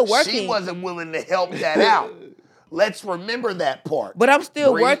earlier. still working. She wasn't willing to help that out. Let's remember that part. But I'm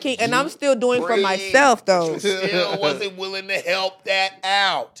still Bree, working, and I'm still doing for Bree, myself but though. you still wasn't willing to help that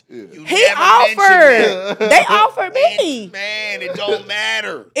out. You He never mentioned that. offered. They offered me. Man, it don't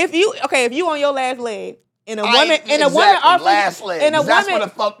matter. If you on your last leg, and a woman Exactly, last offers, leg. and a That's woman, where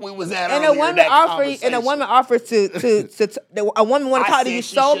the fuck we was at and a earlier in woman that offers, and a conversation. woman offers a woman want to talk to you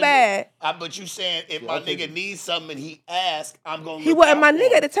so bad. But you saying if my nigga needs something and he asks, I'm gonna. He wasn't my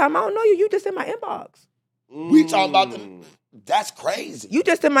nigga at the time. I don't know you. You just in my inbox. We talking about them. That's crazy. You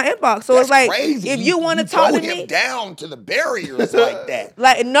just in my inbox. So That's it's like crazy. if you want to talk to throw him me, down to the barriers like that.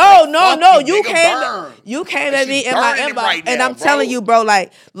 like no. fuck You you, came. nigga, You came And at me she's in my burning him inbox, right and now, I'm telling bro. you, bro.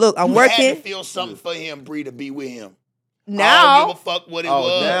 Like, look, I'm You working had to feel something for him, Bree, to be with him. I now. don't give a fuck what it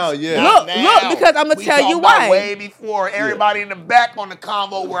was. now, yeah. Not Look, because I'ma We tell you talking about why. Way before everybody in the back on the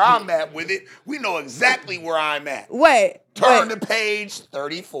convo where I'm at with it, we know exactly where I'm at. Turn to page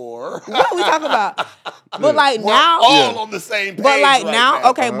 34. What are we talking about? But like We're now, all on the same page. but like right now, now.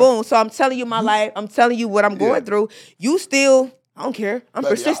 okay, boom. So I'm telling you my life. I'm telling you what I'm going through. You still, I don't care. I'm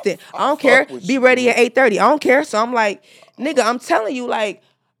Baby, persistent. I I don't fuck care. with Be you, ready bro. at 8:30. I don't care. So I'm like, nigga, I'm telling you, like,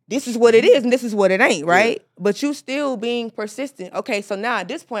 this is what it is and this is what it ain't, right? But you still being persistent. Okay, so now at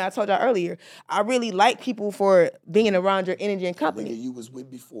this point, I told y'all earlier, I really like people for being around your energy and company. Nigga you was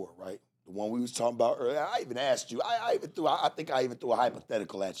with before, right? The one we was talking about earlier. I even asked you. I think I even threw a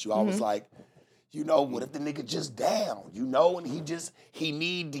hypothetical at you. I was like, you know, what if the nigga just down? You know, and he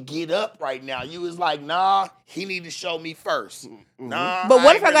need to get up right now. You was like, nah, he need to show me first. Nah. But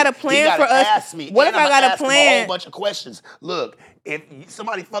what if I ain't got a ready. plan He gotta for us? ask me. What And if I I'ma got a ask him plan? a whole bunch of questions. Look, if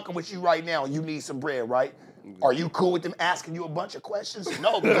somebody fucking with you right now, you need some bread, right? Are you cool with them asking you a bunch of questions?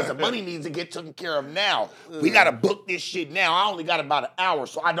 No, because the money needs to get taken care of now. We got to book this shit now. I only got about an hour,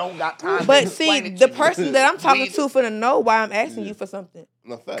 so I don't got time to But explain see, it the to you. person that I'm talking We- to finna know why I'm asking you for something.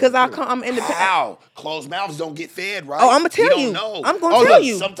 No, fact, Because true. I'm independent. How? Closed mouths don't get fed, right? Oh, I'ma tell We don't you. know. I'm gonna tell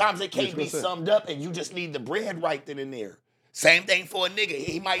you. Sometimes it can't Yes, be gonna say. summed up, and you just need the bread right then and there. Same thing for a nigga.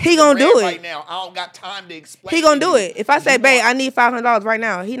 He might He need the gonna do bread it. right now. I don't got time to explain. He gonna to do you. it. If I say, babe, I need $500 right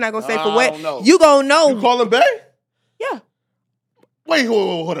now, he not gonna say for I what? don't know. You gonna know. You call him bae? Yeah. Wait,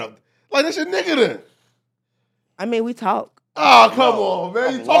 hold up. Like that's your nigga then. I mean, we talk. Oh, come on,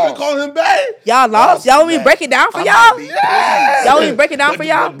 man. You I'm talking lost. calling him bae? Y'all lost? Y'all want me to man. break it down for I y'all? might be pleased. Y'all want me to break it down for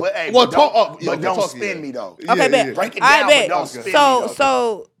y'all? But, hey, Well, but don't, talk- yeah, but okay, don't talk, spin yeah. me though. Okay, bet. yeah. Break it I down, bet. but don't spin me So, though.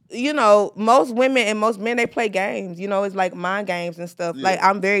 so you know, most women and most men, they play games. You know, it's like mind games and stuff. Yeah. Like,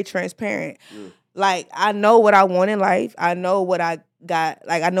 I'm very transparent. Like, I know what I want in life. I know what I got.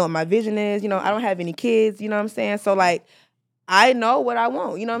 Like, I know what my vision is. You know, I don't have any kids. You know what I'm saying? So, like, I know what I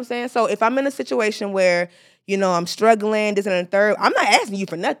want. You know what I'm saying? So, if I'm in a situation where, I'm struggling, this and the third. I'm not asking you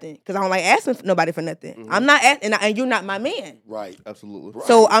for nothing because I don't like asking nobody for nothing. I'm not asking, and you're not my man. Right. Absolutely. Right.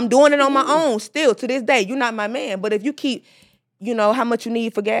 So I'm doing it on my own still to this day. You're not my man. But if you keep, how much you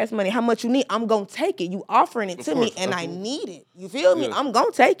need for gas money, how much you need, I'm going to take it. You offering it to me and I need it. You feel me? I'm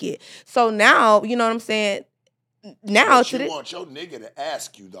going to take it. So now, you know what I'm saying? Now but you want your nigga to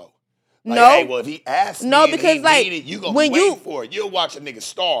ask you though. Like, no. Hey, well, if he asks me because and like need it, you gonna when wait for it. You'll watch a nigga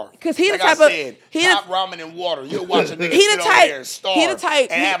starve. Because he like the type I said, of hot ramen and water. You'll watch a nigga he sit the over type, there and starve. he the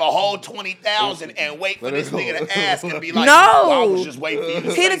type, and have a whole 20,000 and wait for this nigga to ask and be like, no, I was just waiting for you to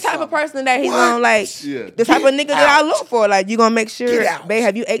he say the type something. of person that he's What? gonna like the type of nigga that I look for. Like you gonna make sure, babe,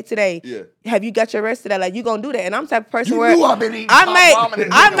 have you ate today? Yeah. Have you got your rest today? Like you gonna do that. And I'm the type of person You where knew I've been eating I ramen might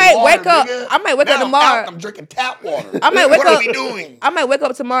and wake water, up. nigga. I might wake Now up tomorrow. I'm drinking tap water. I might wake what up. are we doing? I might wake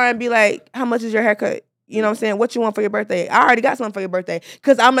up tomorrow and be like, how much is your haircut? You know what I'm saying? What you want for your birthday? I already got something for your birthday.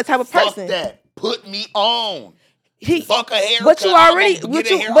 Because I'm the type of person. Fuck that. Put me on. He, Fuck a haircut. But you already,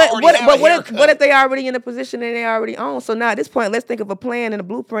 what if they already in a position and they already own? So now at this point, let's think of a plan and a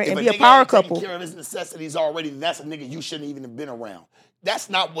blueprint and be a power couple. If a nigga ain't taking care of his necessities already, then that's a nigga you shouldn't even have been around.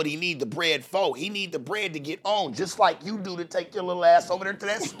 That's not what he need the bread for. He need the bread to get on, just like you do to take your little ass over there to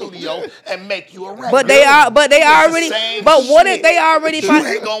that studio and make you a record. But what if they already? You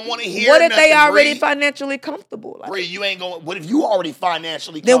ain't gonna want to hear. What if they already Bree? financially comfortable? Like, Bree, you ain't gonna. What if you already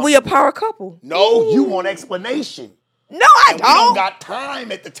financially? Then we a power couple. No, you want explanation. No, I and we don't got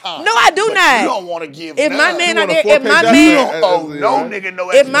time at the time. No, I do but not. You don't want to give. If my none. man out there, if my man, nigga, no.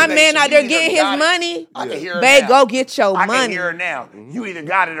 If my man out there getting his money, I can hear it babe, now. go get your I money. can hear it now. You either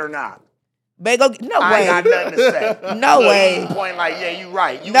got it or not. Babe, go get, no I way. ain't got nothing to say. No way. You point like, yeah, you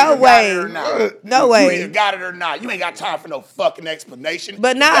right. You no either way. got it or not. No You way. either got it or not. You ain't got time for no fucking explanation.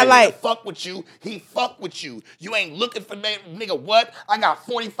 But now That I like. nigga fuck with you. He fuck with you. You ain't looking for that nigga. What? I got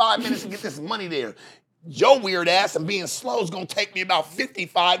 45 minutes to get this money there. Your weird ass and being slow is gonna take me about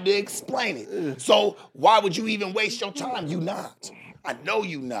 55 to explain it. So why would you even waste your time? You not. I know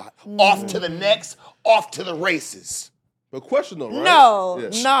you not. Off to the next. Off to the races. But question though, right? No,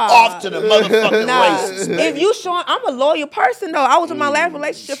 nah. Off to the motherfucking races. Baby. If you showing, I'm a loyal person though. I was in my last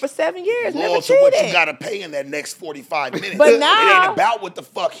relationship for 7 years. Loyal never to cheated. what you gotta pay in that next 45 minutes. But now it ain't about what the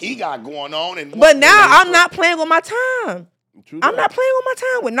fuck he got going on. And but now I'm not playing with my time. I'm not playing with my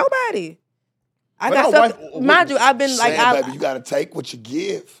time with nobody. I but got something. Mind you, I've been like, baby, you gotta take what you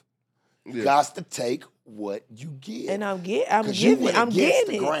give. You got to take what you give. And I'm getting it. I'm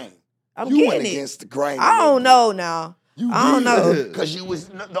getting it. Grain. I'm you getting went it. against the grain. I don't know now. I don't know. Because you was,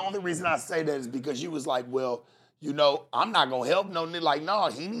 the only reason I say that is because you was like, well, I'm not gonna help no nigga. Like, no,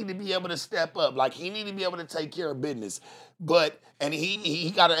 he need to be able to step up. Like, he need to be able to take care of business. And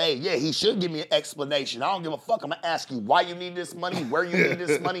he gotta, he should give me an explanation. I don't give a fuck. I'm gonna ask you why you need this money, where you need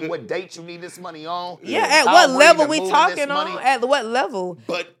this money, what date you need this money on. Yeah, at what level we talking on? At what level?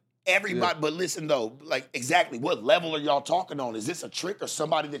 But everybody, but listen though, like exactly what level are y'all talking on? Is this a trick or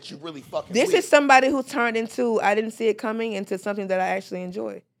somebody that you really fucking This with? is somebody who turned into, I didn't see it coming, into something that I actually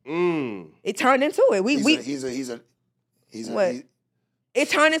enjoy. It turned into it. He's what? It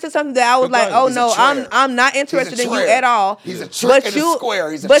turned into something that I was like, oh no, I'm not interested in you at all. He's a trick in a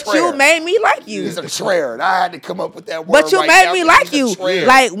square. He's a but you made me like you. He's a traitor. I had to come up with that word. But you made me like you.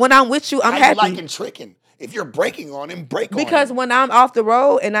 Like when I'm with you, I'm happy. How you liking tricking? If you're breaking on him, break on him. Because when I'm off the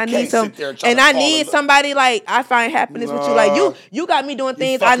road and I need somebody like I find happiness with you. Like you got me doing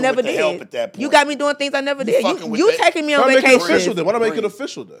things I never did. You got me doing things I never did. You taking me on vacation. Why not make it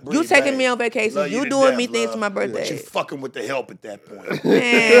official then? You taking me on vacation. You doing me things for my birthday. But you fucking with the help at that point.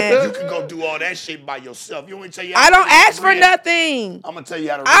 Man. You can go do all that shit by yourself. You want me to tell you? I don't ask for nothing. I'm gonna tell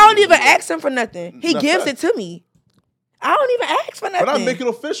you how to. I don't even ask him for nothing. He gives it to me. I don't even ask for nothing. But I make it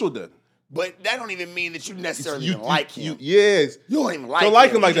official then. But that don't even mean that you necessarily like him. Yes. You don't even don't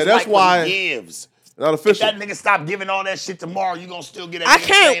like him like that. That's why he gives. Not official. If that nigga stop giving all that shit tomorrow, you gonna still get that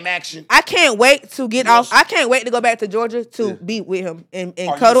same action. I can't wait to get off. I can't wait to go back to Georgia to be with him and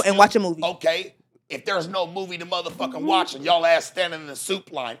cuddle and watch a movie. Okay. If there's no movie to motherfucking watch and y'all ass standing in the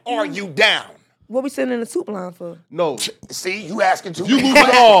soup line, are you down? What we sitting in the soup line for? No. See, you asking too many questions. Lose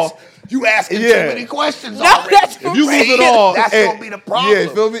it all. You asking too many questions already. If you lose it all, that's gonna be the problem. Yeah,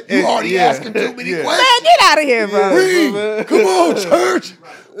 feel me? You already asking too many questions. Man, get out of here, bro. Come on, church.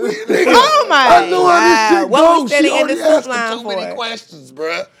 Oh my I know how this shit what goes. we standing in the soup line too for? many questions,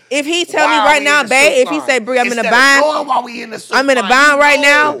 bruh. If he tell me right now, babe, if he say, Bree, I'm in a bind, I'm in a bind right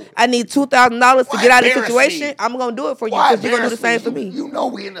now, I need $2,000 to get out of the situation, I'm going to do it for you because you're going to do the same for me. You know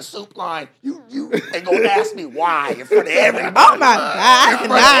we in the soup line. You ain't going to ask me why in front of everybody. Oh, my God. I can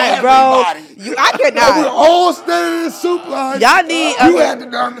die, bro. I could I was not. all standing in the soup line. Y'all need You had the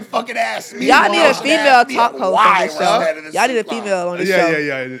nerve to fucking ask me. y'all need a Russian female asked me talk host why on this we're standing in show. the Y'all need a soup line. female on this show.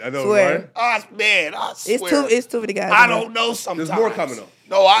 Yeah. I know, Swear. right? I swear. It's too many guys. I in there. don't know sometimes. There's more coming up.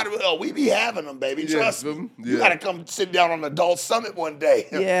 No, we be having them, baby. Yeah, Trust me. yeah. You got to come sit down on Adult Summit one day.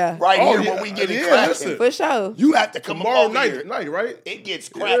 Yeah. Right Oh, here yeah. when we get it Yeah, cracking. listen. For sure. You have to come Tomorrow over here. night, right? It gets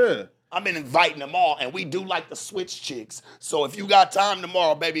cracking. Yeah. I've been inviting them all, and we do like the switch chicks. So if you got time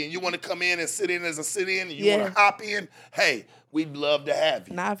tomorrow, baby, and you want to come in and sit in as a sit-in, and you want to hop in, hey, we'd love to have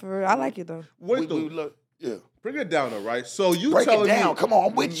you. Nah, for real. I like it though. Wait, Yeah. bring it down though, right? So you Break it telling down. me, Come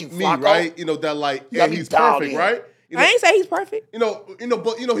on, I'm with you, me, Flacco. right? You know that like, You gotta and be he's dialed perfect, in. right? You know, I ain't say he's perfect.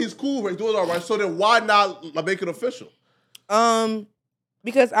 but he's cool, right? Doing all right. So then why not like, make it official?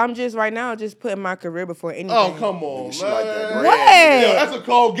 Because I'm just right now just putting my career before anything. Oh, come on, She man. like that bread. What? Yeah, that's a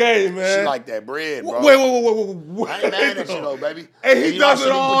cold game, man. She like that bread, bro. Wait. I ain't mad at you though, baby. Hey, he you know I does it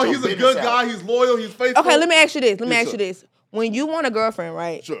shouldn't all. put your He's a business good out. guy. He's loyal. He's faithful. Okay, let me ask you this. Yes, sir. When you want a girlfriend,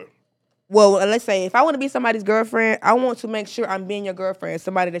 right? Sure. Well, let's say if I want to be somebody's girlfriend, I want to make sure I'm being your girlfriend.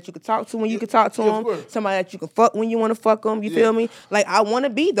 Somebody that you can talk to when you can talk to Yeah, of them. course. Somebody that you can fuck when you want to fuck them. You feel me? Like, I want to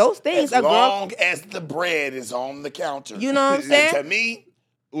be those things. As long as the bread is on the counter. You know what I'm saying? To me,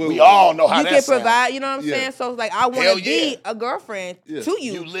 we all know how you that can sounds. provide, you know what I'm Yeah. saying? So it's like, I want Hell to be yeah. a girlfriend Yeah. to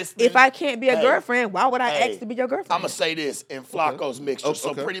you. You listening? If I can't be a Hey. girlfriend, why would I Hey. ask to be your girlfriend? I'm going to say this in Flacco's mixture. Oh, So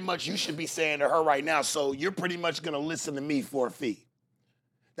okay. pretty much you should be saying to her right now, so you're pretty much going to listen to me for a fee.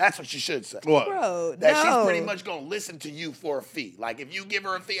 That's what you should say. What? Bro, That no. she's pretty much gonna listen to you for a fee. Like if you give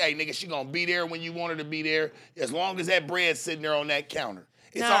her a fee, hey nigga, she gonna be there when you want her to be there. As long as that bread's sitting there on that counter.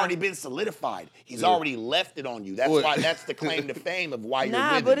 It's Nah. already been solidified. He's already left it on you. That's Wait. why that's the claim to fame of why you're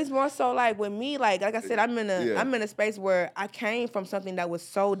Nah, with but him. it's more so like with me, like I said, I'm in Yeah. a space where I came from something that was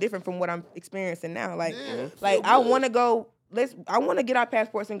so different from what I'm experiencing now. Like, Yeah, like feel I good. want to go. I want to get our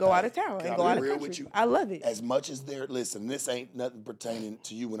passports and go out of town Can and I go be out of real country. with you? I love it. As much as listen, this ain't nothing pertaining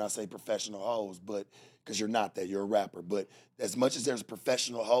to you when I say professional hoes, but because you're not that, you're a rapper. But as much as there's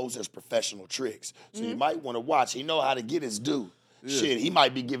professional hoes, there's professional tricks. So you might want to watch. He know how to get his due. Shit, he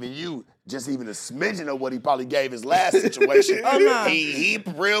might be giving you just even a smidgen of what he probably gave his last situation. Oh, nah. He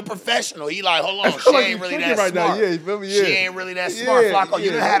real professional. He like, hold on, feel she like ain't you really tricking that right now. smart. Yeah, you feel me? She Yeah. ain't really that smart, Yeah, Flacco. You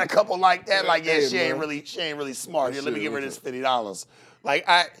yeah. done had a couple like that. Like, yeah, Hey, she ain't man. really smart. Here, let me Shit, give her okay. this $50. Like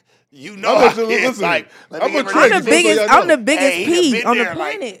you know, I'm how it is. listen, Like, let me I'm a give her trick. this. I'm the biggest. y'all know. I'm the biggest Hey, he done P been on the there,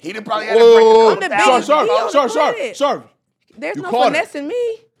 like, planet. he done probably had to break Whoa, a I'm the couple biggest thousand P on dollars. the planet. Sharp. There's You no caught it. finessing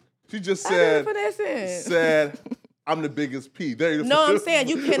me. She just I never said, finessing. I'm the biggest P. There you go. No, I'm saying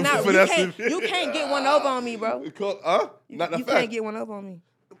you cannot. You Finessing. can't get one over on me, bro. Not You fact. can't get one over on me.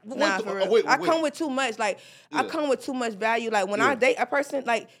 What Nah, the- for real. wait, I wait. come with too much. Like I Yeah. come with too much value. Like when Yeah. I date a person,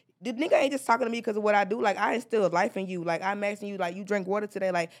 like the nigga ain't just talking to me because of what I do. Like I instill life in you. Like I'm asking you, like you drink water today.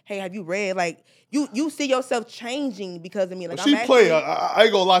 Like hey, have you read? Like you see yourself changing because of me. Like She I'm asking play. you. I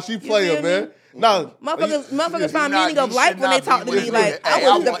ain't gonna lie. She play feel her, man. me? Nah, Motherfuckers find Nah, meaning you of life should when they not talk be to with me. me. Like Hey, I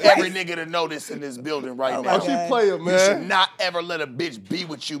I was want every depressed. nigga to know this in this building right Oh, now. my she God. play her, You should man. not ever let a bitch be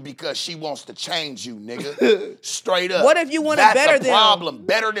with you because she wants to change you, nigga. Straight up. What if you wanted That's better the than- problem.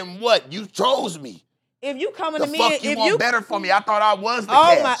 Better than what? You chose me. If you coming The to me, fuck you if want you better for me? I thought I was the oh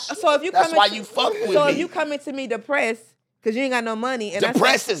catch. my, so if you That's coming, why to- you fuck with so me. if you coming to me depressed because you ain't got no money, and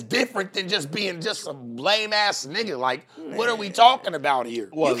Depressed is different than just being just some lame ass nigga. Like, what are we talking about here?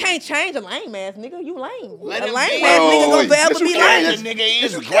 you can't change a lame ass nigga. You lame. Let A him lame be. ass Wait, nigga gonna wait, forever yes, you be can. lame. The nigga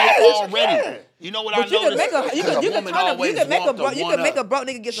is you great can, yes, you already. can. You know what But I you can noticed? make a you Because can a woman turn a, you always can make a want bro, the you one can make a up. broke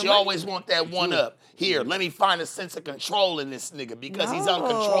nigga get some She money. always want that one up. Here, let me find a sense of control in this nigga because he's No.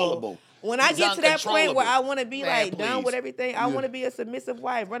 uncontrollable. When I He's get to that point where uncontrollable. I want to be Man, like done please. with everything, I want to be a submissive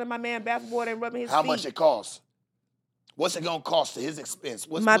wife, running my man basketball and rubbing his How feet. much it costs? What's it gonna cost to his expense?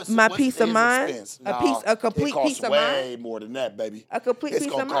 What's My what's peace to of his mind? expense? A complete it costs peace of way mind? more than that, baby. A complete It's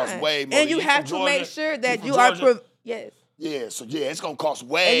peace gonna of cost mind. way more. And you from have to Georgia? make sure that from you are Georgia? yes. Yeah, so yeah, it's gonna cost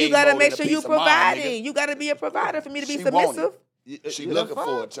way. And you gotta more make than sure a you piece of mind, providing. You gotta be a provider for me to be She want submissive. She Yeah. looking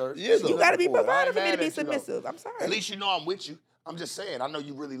for it, Turk. Yeah, She though. You looking gotta be for it. I provider ain't for me to mad be at you, though. submissive. I'm sorry. At least you know I'm with you. I'm just saying. I know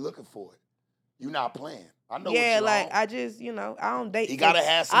you really looking for it. You not playing. I know. Yeah, what you like on. I just, I don't date. He gotta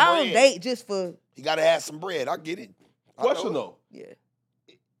have some I don't bread. date just for He gotta have some bread. I get it. I know Question it. though. yeah.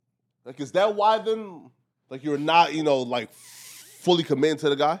 Like, is that why then, like, you're not, like, fully committed to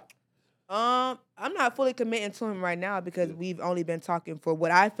the guy? I'm not fully committing to him right now because we've only been talking for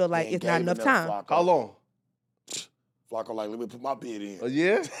what I feel like Man, is not gave enough enough, time. Flacco. How long? Flacco, like, let me put my bid in. A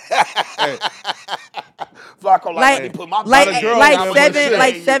year? Hey. Flacco, like, let me put my Like, bid in. girl, like man,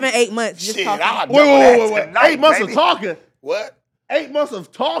 but shit. 7, 8 months. Just Shit, talking. I'll do Wait, that wait. tonight, 8 months baby. of talking. What? 8 months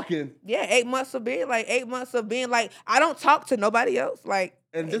of talking. Yeah, 8 months of being like I don't talk to nobody else. Like,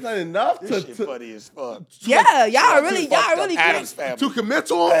 And this ain't enough This shit funny as fuck. yeah, y'all really Adam's can't family. to commit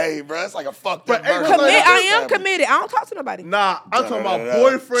to him. Hey, bro, it's like a fucked up But hey, version of commit. Addams I am Family. committed. I don't talk to nobody. Nah, I'm talking about Da-da-da-da.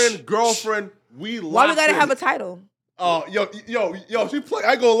 boyfriend, girlfriend. We Why we gotta locked have a in. title? Oh, yo, she play.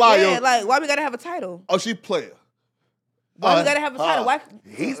 I ain't gonna lie, Yeah, yo. like why we gotta have a title? Oh, she player. Why we gotta have a title? Why?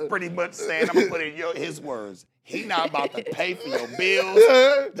 He's pretty much saying, I'm gonna put in his words. He not about to pay for your bills,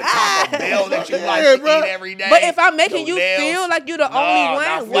 the Taco Bell that you like to bro. eat every day. But if I'm making your you nails. feel like you the only one,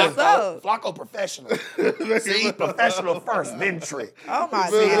 not what's Flacco. up? Flacco professional. See, professional first, then trick. Oh my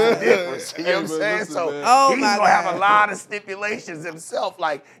See, it's god. the difference. You know what I'm Hey, man, saying? listen, So man. Oh, he's my gonna have God. a lot of stipulations himself.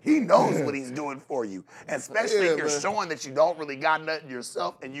 Like he knows what he's doing for you, and especially Yeah, if you're man. showing that you don't really got nothing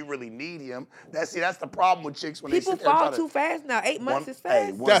yourself and you really need him. That's the problem with chicks when People they sit there fall trying too fast now. 8 months is Hey,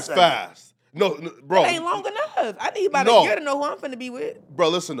 fast. one That's second. fast. No, bro. That ain't long enough. I need about No. a year to know who I'm finna be with. Bro,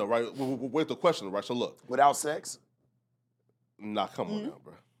 listen though, right? Wait the question, right? So look. Without sex, Nah, come on now,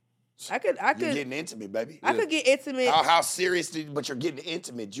 bro. I could you're getting intimate, baby. I could get intimate. How serious? But you're getting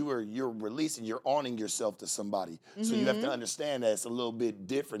intimate. You're releasing. You're owning yourself to somebody. So you have to understand that it's a little bit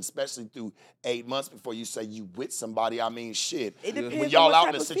different, especially through 8 months before you say you with somebody. I mean, shit. It depends When on y'all what out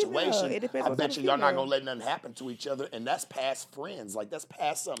in type a of female. situation, It depends I on what bet type you of y'all not female. gonna let nothing happen to each other, and that's past friends. Like that's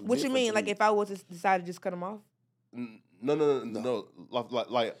past something. What you different mean? to Like me. if I was to decide to just cut them off? No.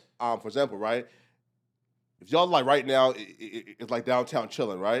 Like, for example, right? If y'all like right now, it's like downtown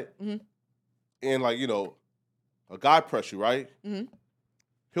chilling, right? Mhm. And like a guy press you, right? Mhm.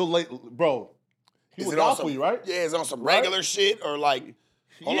 He'll bro. He Is was it on down some, for you, right? Yeah, it's on some Right? regular shit or like,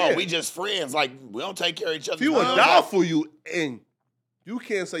 hold Yeah. on, we just friends. Like we don't take care of each other. If he was down for you, and you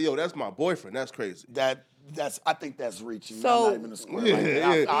can't say, "Yo, that's my boyfriend." That's crazy. I think that's reaching. So- I'm not even a square like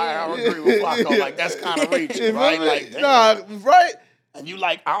that. Yeah. I agree with Flacco. Like that's kind of reaching, right? Like damn. nah, right? And you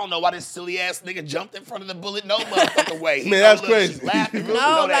like, I don't know why this silly ass nigga jumped in front of the bullet no motherfucking way. He Man, know, that's look, crazy. She's laughing. No, She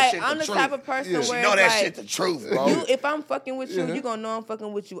know that like shit I'm the truth. type of person Yeah. She where know it's that like, shit the truth, bro. if I'm fucking with you, Yeah. you gonna know I'm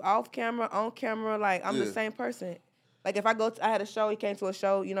fucking with you off camera, on camera. Like I'm the Yeah. same person. Like if I had a show, he came to a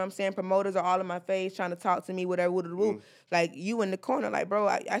show, you know what I'm saying? Promoters are all in my face trying to talk to me, whatever, woo. Like you in the corner, like, bro,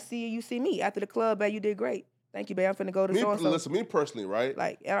 I see you see me. After the club, babe, you did great. Thank you, babe. I'm finna go to so and so. Listen, me personally, right?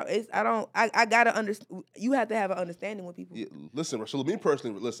 Like I gotta understand. You have to have an understanding with people. Yeah, listen, so me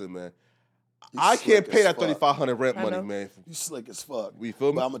personally, listen, man. You I slick can't pay as that fuck. $3,500 rent I money, know. man. You slick as fuck. We feel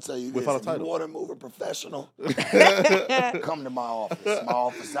me? But I'm gonna tell you this: Without a if you title. want to move a professional, come to my office. My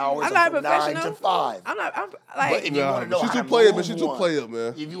office hours I'm are not from 9 to professional. 5. I'm But like, if you want to know she's how too to player, move man. She's too one, player,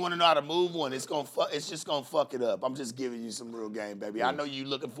 man. if you want to know how to move one, it's just gonna fuck it up. I'm just giving you some real game, baby. I know you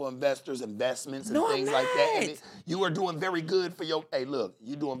looking for investments, and No, I'm things like that. And not. you are doing very good for your. Hey, look,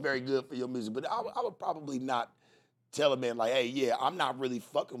 you doing very good for your music. But I would probably not tell a man like, hey, yeah, I'm not really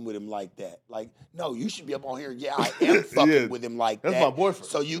fucking with him like that. Like, no, you should be up on here. Yeah, I am fucking Yeah, with him like that's that. my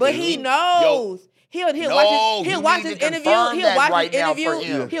boyfriend. So you, but can he keep- knows. He'll No, watch his you watch need his to interview. confirm He'll that watch right his now for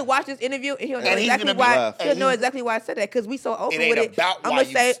interview. him. He'll watch his interview and he'll know And he's exactly gonna be why. laugh. He'll And know he's- exactly why I said that because we so open It ain't with it. about I'm why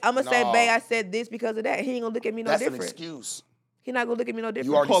gonna say, you- I'm gonna say, No. babe, I said this because of that. He ain't gonna look at me no That's an different. excuse. He not gonna look at me no different.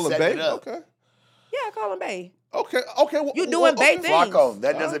 You already Call him set babe? it up. Okay. Yeah, I call him babe. Okay. Well, You doing babe things. Flacco,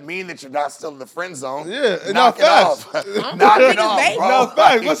 that doesn't mean that you're not still in the friend zone. Yeah, and knock it not off. fast. Knock it Niggas off, bait. bro. Not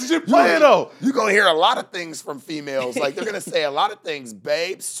fast. What's the shit playing, though? You're going to hear a lot of things from females. Like, they're going to say a lot of things.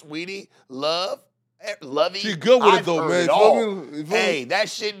 Babe, sweetie, love, lovey. She good with it, I've though, heard man. it You feel all. me? You feel me? Hey, that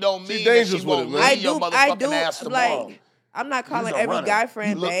shit don't She mean dangerous that she with won't it, man. leave your motherfucking ass tomorrow. like, I'm not You's calling a every runner. guy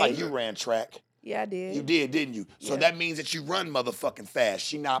friend You look babe. like you ran track. Yeah, I did. You did, didn't you? So Yeah. that means that you run motherfucking fast.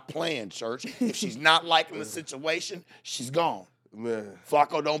 She not playing, church. If she's not liking the situation, she's gone. Man.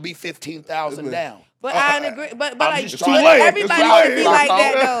 Flacco, don't be 15,000 down. But I agree. But I'm like, just too trying- late. everybody It's too should be late. like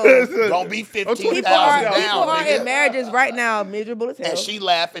that though. Don't be People 15,000 are down, in nigga. marriages right now miserable as hell. And she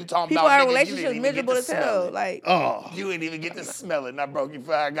laughing, talking People about are in nigga, you relationships didn't even get miserable to as smell hell. it. Like, Oh. You ain't even get to smell it. And I broke you.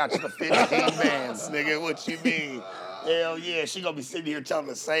 I got you for 15 bands, nigga. What you mean? Hell yeah, she gonna be sitting here telling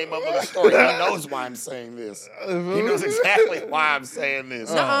the same motherfucking story. He knows why I'm saying this. He knows exactly why I'm saying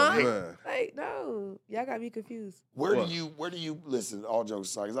this. nuh-uh. man. Like, no, y'all got me confused. Where What? do you listen? All jokes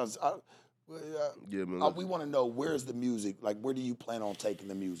aside, 'cause Yeah, man. we want to know where's the music. Like, where do you plan on taking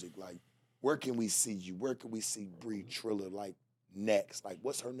the music? Like, where can we see you? Where can we see Bree Trilla like next? Like,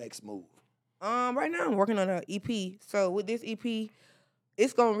 what's her next move? Right now I'm working on an EP. So with this EP,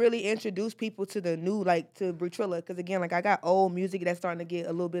 it's gonna really introduce people to the new, like to Bree Trilla. Because again, like I got old music that's starting to get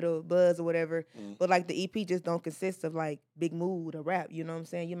a little bit of buzz or whatever. But like the EP just don't consist of like big mood or rap. You know what I'm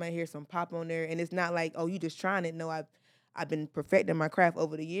saying? You might hear some pop on there, and it's not like, oh, you just trying it. No, I've been perfecting my craft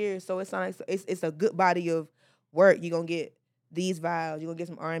over the years. So it's not like, it's a good body of work. You're gonna get these vibes. You're gonna get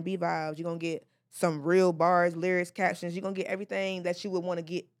some R&B vibes. You're gonna get some real bars, lyrics, captions. You're gonna get everything that you would want to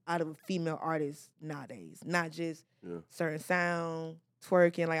get out of a female artist nowadays. Not just certain sound,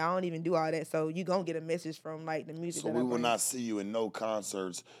 twerking. Like, I don't even do all that. So you gonna get a message from like the music. So that we I will bring. not see you in no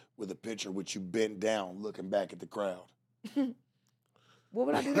concerts with a picture with you bent down looking back at the crowd. What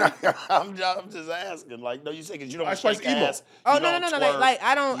would I do? I'm just asking. Like, no, you say because you don't Ice Spice shake emo. ass. Oh, you no. don't twerk, Like,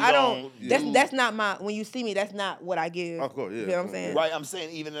 I don't. do- That's not my. When you see me, that's not what I give. Of course, yeah. You know what I'm saying? Right, I'm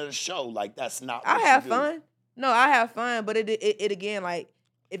saying even at a show, like that's not. I what have you do. fun. No, I have fun, but it again, like,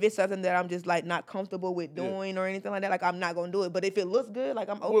 if it's something that I'm just like not comfortable with doing or anything like that, like I'm not gonna do it. But if it looks good, like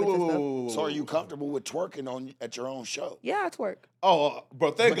I'm open to stuff. So are you comfortable with twerking at your own show? Yeah, I twerk. Oh,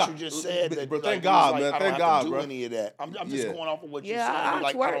 bro, thank But God. you just said that. Bro, like, thank you was God, like, man. I Thank don't God, have to do bro. any of that. I'm just going off of what you're Yeah, saying. I You're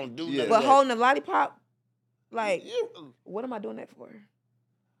like, twerk. I don't do none of But that. holding the lollipop, like, what am I doing that for?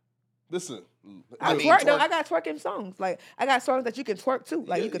 Listen, I mean, twerk though. twerk- I got twerking songs. Like, I got songs that you can twerk to.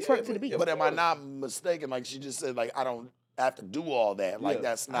 Like, you can twerk to the beat. But am I not mistaken? Like she just said, like I don't have to do all that. Like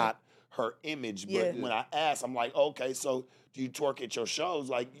that's not her image. But when I ask, I'm like, okay, so do you twerk at your shows?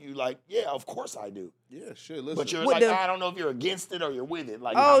 Like you like, yeah, of course I do. Yeah, shit. Listen, But you're With like, the- I don't know if you're against it or you're with it.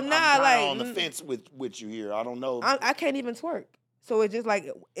 Like, Oh, I'm nah, kinda like, on the fence with you here. I don't know. I can't even twerk. So it's just like,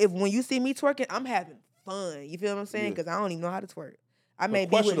 if when you see me twerking, I'm having fun. You feel what I'm saying? Because I don't even know how to twerk. I may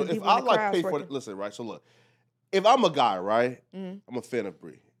be with question, people if I in the crowd like pay for twerking. listen, right? So look, if I'm a guy, right? Mhm. I'm a fan of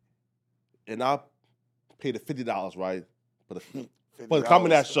Brie, and I pay the $50, right? But come in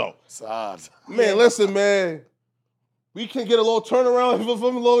that show, Sides. man. Listen, man. We can get a little turnaround,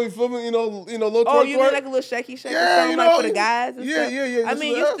 you feel me? You know, little Oh, twerk, you twerk. mean like a little shaky, Yeah, something you like know, for the guys and yeah, stuff? yeah. I This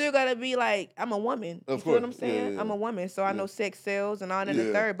mean, is you us. still gotta be like, I'm a woman. You Of feel what course. I'm saying? Yeah. I'm a woman, so I know sex sells and all that and the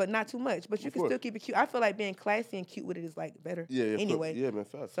Yeah. third, but not too much. But you Of can course. still keep it cute. I feel like being classy and cute with it is like better. Yeah, Anyway. Yeah, man,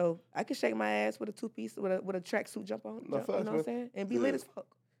 fast. So I can shake my ass with a two-piece with a tracksuit jump on. No, You facts, know what man. I'm saying? And be Yeah. lit as fuck.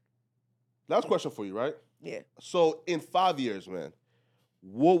 Last question for you, right? Yeah. So in 5 years, man,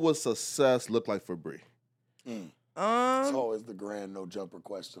 what would success look like for Brie? It's always the grand no jumper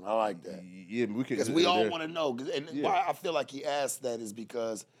question. I like that. Yeah, we can. Because we all want to know. And Yeah. why I feel like he asked that is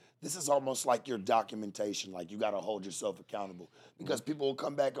because this is almost like your documentation. Like you got to hold yourself accountable. Because people will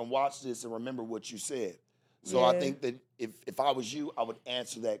come back and watch this and remember what you said. So I Yeah. think that if I was you, I would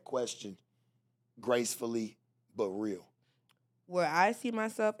answer that question gracefully but real. Where I see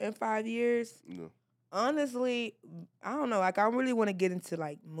myself in 5 years, No. honestly, I don't know. Like, I really want to get into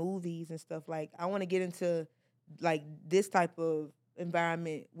like movies and stuff. Like, I want to get into like this type of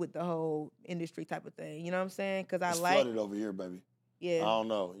environment with the whole industry type of thing. You know what I'm saying? Because I It's like, flooded over here, baby. I yeah, don't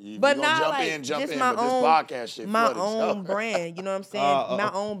know. You But gonna not jump like in, jump just in. my But this own- podcast shit my flooded. own so. brand. You know what I'm saying?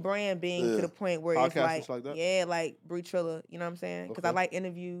 My own brand being to the point where it's Podcasts like, and stuff like that? yeah, like Brie Trilla. You know what I'm saying? Because I Okay. like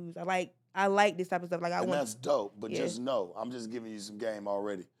interviews. I like this type of stuff. Like I And want. that's dope. But Yeah. just know, I'm just giving you some game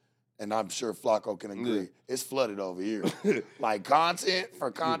already. And I'm sure Flacco can agree. Yeah. It's flooded over here. Like content,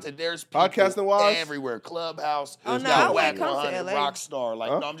 there's people Podcasting-wise? everywhere. Clubhouse, Oh, you no, got I Whack wouldn't come to 100, LA. Rockstar. Like,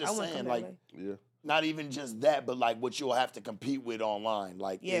 Huh? no, I'm I just wouldn't saying, come to like, LA. Yeah. not even just that, but like what you'll have to compete with online.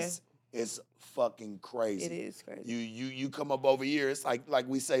 Like, Yeah. it's fucking crazy. It is crazy. You come up over here, it's like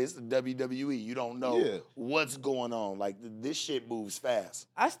we say, it's the WWE. You don't know Yeah. what's going on. Like this shit moves fast.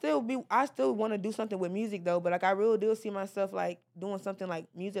 I still want to do something with music though, but like I really do see myself like doing something like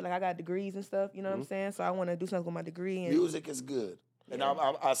music. Like I got degrees and stuff, you know what I'm saying? So I want to do something with my degree. And Music is good. And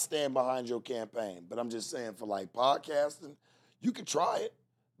Yeah. I stand behind your campaign. But I'm just saying for like podcasting, you can try it.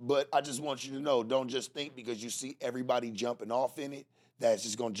 But I just want you to know, don't just think because you see everybody jumping off in it, that's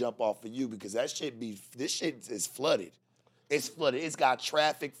just gonna jump off for you because this shit is flooded. It's flooded. It's got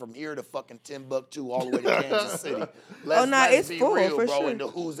traffic from here to fucking Timbuktu all the way to Kansas City. Let's it's be full, real, for bro. sure. And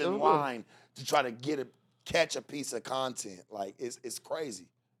who's in line to try to catch a piece of content. Like it's crazy.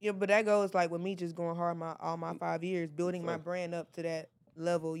 Yeah, but that goes like with me just going hard all my 5 years, building my brand up to that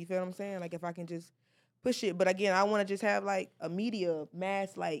level. You feel what I'm saying? Like if I can just push it. But again, I want to just have like a media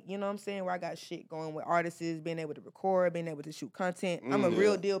mass, like, you know what I'm saying, where I got shit going with artists, being able to record, being able to shoot content. I'm a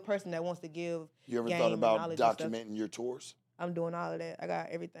real deal person that wants to give. You ever game thought and about knowledge and stuff. documenting your tours? I'm doing all of that. I got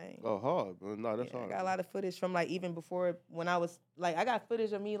everything. Oh, hard. Man. No, that's Yeah, I hard. got a lot of footage from like even before when I was like I got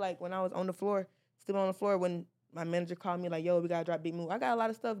footage of me like when I was on the floor, still on the floor when my manager called me like, yo, we gotta drop big move. I got a lot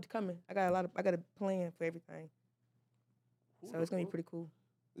of stuff coming. I got a plan for everything. So it's gonna be pretty cool.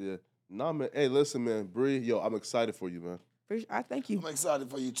 Yeah. Nah, man. Hey, listen, man. Bree, yo, I'm excited for you, man. I thank you. I'm excited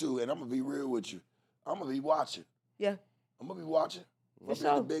for you too, and I'm gonna be real with you. I'm gonna be watching. Yeah. I'm gonna be watching. I'm For in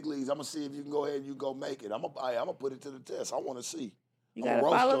the sure. big leagues. I'm gonna see if you can go ahead and you go make it. I'm gonna put it to the test. I want to see. You I'm gonna gotta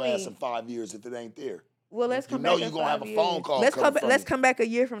roast follow your ass me. in 5 years if it ain't there. Well, let's You come know back. you're gonna have a years. phone call. Let's coming from Let's me. come back a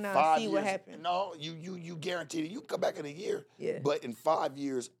year from now 5 and see years, what happened. No, you guaranteed it. You can come back in a year. Yeah. But in 5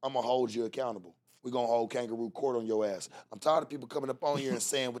 years, I'm gonna hold you accountable. We're gonna hold kangaroo court on your ass. I'm tired of people coming up on here and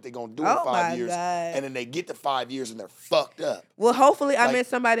saying what they're gonna do in Oh 5 my years. God. And then they get to 5 years and they're fucked up. Well, hopefully I'm Like- in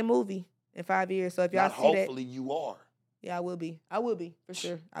somebody's movie in 5 years. So if y'all Not see hopefully you are. yeah, I will be. I will be for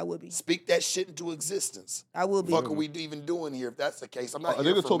sure. I will be. Speak that shit into existence. I will be. Fuck are we even doing here if that's the case? I'm not I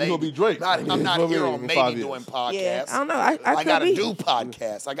here think for they told me he'll maybe. be Drake. I'm not You feel here me? on In maybe 5 doing years. podcasts. Yeah, I don't know. I could gotta be. do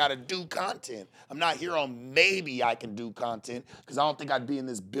podcasts. I gotta do content. I'm not here on maybe I can do content because I don't think I'd be in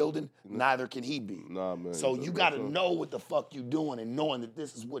this building. Neither can he be. Nah, man. So you gotta know what the fuck you doing and knowing that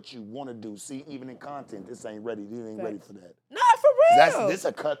this is what you want to do. See, even in content, this ain't ready. You ain't ready for that. Nah, for real. This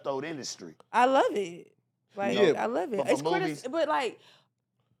a cutthroat industry. I love it. Like Yeah, I love it. but for It's movies- but like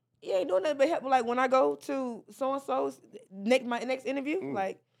you ain't doing that. But help. Like when I go to so and so's my next interview,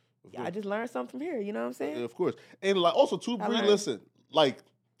 like I just learned something from here. You know what I'm saying? Yeah, of course. And like also too, I Bree, learned. listen, like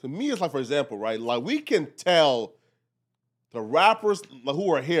to me, it's like for example, right? Like we can tell the rappers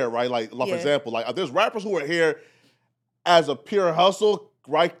who are here, right? Like for Yeah. example, like there's rappers who are here as a pure hustle,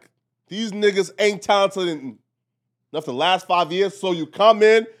 right? These niggas ain't talented enough the last 5 years, so you come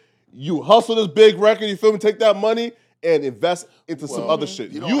in, you hustle this big record, you feel me? Take that money and invest into some Well, other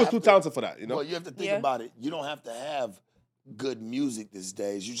shit. you don't You was have too to- talented for that, you know? Well, you have to think Yeah. about it. You don't have to have good music these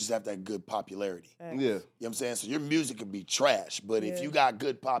days. You just have to have good popularity. Yeah. You know what I'm saying? So your music could be trash, but if Yeah. you got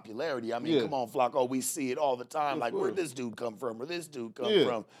good popularity, I mean, Yeah. come on, Flacco, we see it all the time. Of Like, where'd course. this dude come from or this dude come Yeah.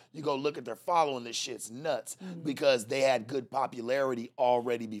 from? You go look at their following, this shit's nuts Mm-hmm. because they had good popularity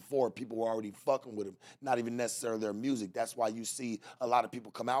already before. People were already fucking with them, not even necessarily their music. That's why you see a lot of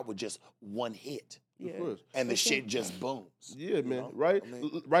people come out with just one hit Yeah. Of course. and the For sure. shit just booms. Yeah, you man, know? right? I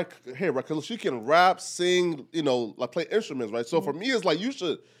mean- Right here, right? Because she can rap, sing, you know, like play instruments, right? So Mm-hmm. for me, it's like you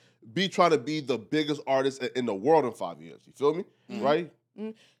should be trying to be the biggest artist in the world in 5 years. You feel me? Mm-hmm. Right?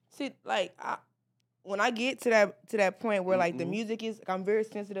 See, like when I get to that point where like the Mm-hmm. music is, like, I'm very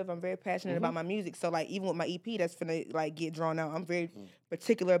sensitive. I'm very passionate about my music. So like even with my EP that's finna like get drawn out, I'm very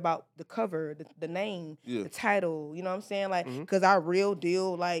particular about the cover, the name, Yeah. the title. You know what I'm saying? Like because I real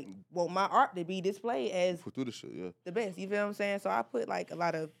deal like want my art to be displayed as Put through the shit, yeah. the best. You feel what I'm saying? So I put like a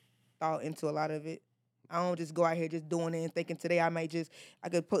lot of thought into a lot of it. I don't just go out here just doing it and thinking today I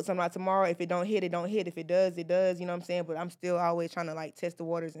could put something out tomorrow. If it don't hit, it don't hit. If it does, it does. You know what I'm saying? But I'm still always trying to like test the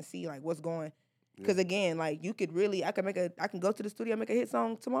waters and see like what's going. Because again, like you could really, I can go to the studio and make a hit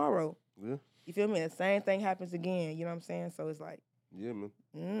song tomorrow. Yeah. You feel me? The same thing happens again. You know what I'm saying? So it's like, Yeah,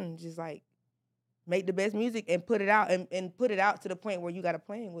 man. just like make the best music and put it out and put it out to the point where you got to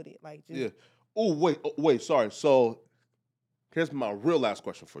plan with it. Like just, Yeah. Oh, wait, sorry. So here's my real last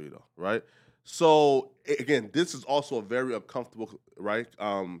question for you though, right? So again, this is also a very uncomfortable, right?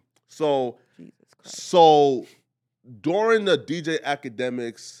 So Jesus Christ. So during the DJ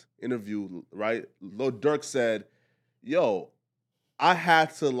Academics interview, right, Lil Durk said, yo, I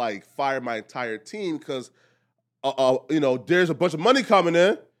had to like fire my entire team because, you know, there's a bunch of money coming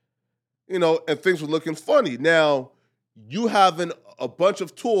in, you know, and things were looking funny. Now, you having a bunch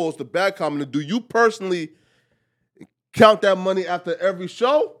of tools, the bag coming in, do you personally count that money after every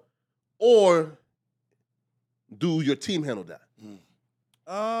show or do your team handle that?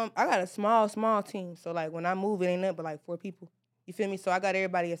 I got a small team. So like when I move, it ain't nothing but like 4 people. You feel me? So I got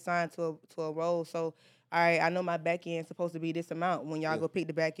everybody assigned to a role. So all right, I know my back end supposed to be this amount. When y'all go pick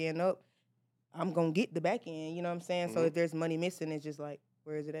the back end up, I'm gonna get the back end. You know what I'm saying? So if there's money missing, it's just like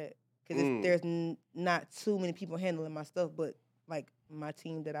where is it at? Because there's not too many people handling my stuff, but like my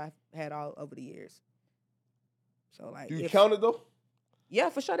team that I've had all over the years. So like, Do you count it though? Yeah,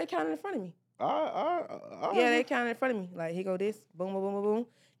 for sure they counted in front of me. Yeah, they counted in front of me. Like, here go this, boom, boom, boom, boom, boom.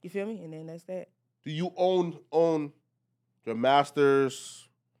 You feel me? And then that's that. Do you own your masters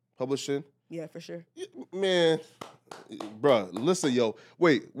publishing? Yeah, for sure. Man, bruh, listen, yo.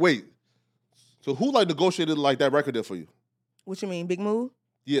 Wait. So who like negotiated like that record deal for you? What you mean, Big Move?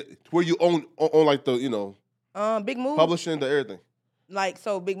 Yeah, where you own like the, you know, Big Move. publishing, the everything. Like,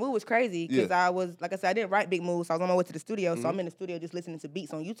 so Big Move was crazy because I was, like I said, I didn't write Big Move, so I was on my way to the studio. So I'm in the studio just listening to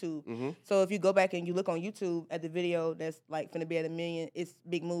beats on YouTube. So if you go back and you look on YouTube at the video that's like finna be at 1 million, it's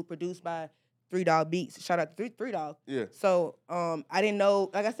Big Move produced by 3 Dog Beats. Shout out to 3 Dog. Yeah. So I didn't know,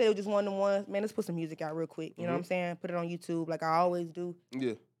 like I said, it was just one of them ones. Man, let's put some music out real quick. You know what I'm saying? Put it on YouTube like I always do.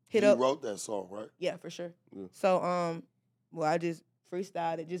 Yeah. Hit You up. wrote that song, right? Yeah, for sure. Yeah. So well, I just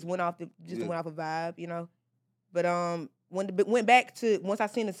freestyled it. Just went off a vibe, you know. But went back to once I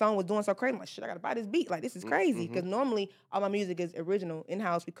seen the song was doing so crazy, I'm like, shit, I gotta buy this beat. Like, this is crazy. Because normally all my music is original,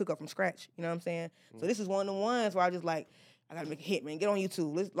 in-house, we cook up from scratch. You know what I'm saying? So this is one of the ones where I just like, I gotta make a hit, man. Get on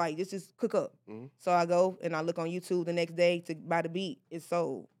YouTube. Let's just cook up. So I go and I look on YouTube the next day to buy the beat. It's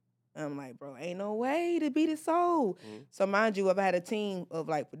sold. I'm like, bro, ain't no way the beat is sold. So mind you, I've had a team of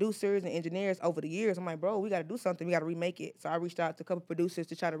like producers and engineers over the years. I'm like, bro, we got to do something. We got to remake it. So I reached out to a couple producers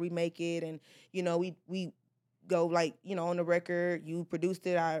to try to remake it, and you know, we go like, you know, on the record. You produced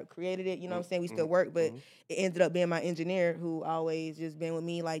it, I created it. You know what I'm saying? We still work, but it ended up being my engineer who always just been with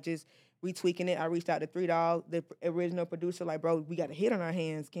me, like just retweaking it. I reached out to 3 Dog, the original producer, like, bro, we got a hit on our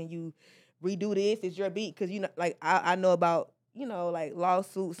hands. Can you redo this? It's your beat, because you know, like I know about, you know, like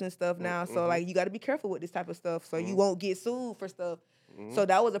lawsuits and stuff now. So like you got to be careful with this type of stuff so you won't get sued for stuff. So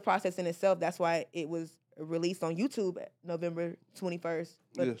that was a process in itself. That's why it was released on YouTube at November 21st,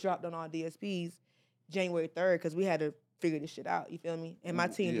 but dropped on all DSPs January 3rd, because we had to figure this shit out. You feel me? And my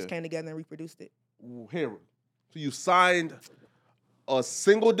team just came together and reproduced it. Here, so you signed a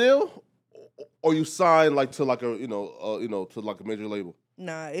single deal, or you signed like to like a to like a major label?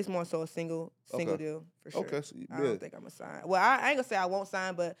 Nah, it's more so a single deal for sure. Okay, so, I don't think I'm gonna sign. Well, I ain't gonna say I won't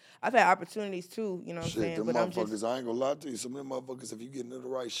sign, but I've had opportunities too. You know what I'm saying? Them But motherfuckers, I ain't gonna lie to you. Some of them motherfuckers, if you get into the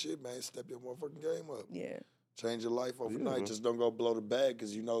right shit, man, step your motherfucking game up. Yeah. Change your life overnight. Just don't go blow the bag,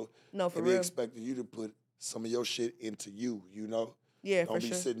 because you know, for they real. expecting you to put some of your shit into you. You know. Yeah, don't for be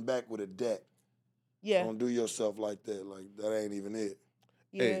sure. sitting back with a debt. Yeah. Don't do yourself like that. Like that ain't even it.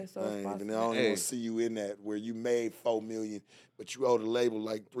 Yeah, Hey, so I it's don't even possible. want to see you in that where you made $4 million, but you owe the label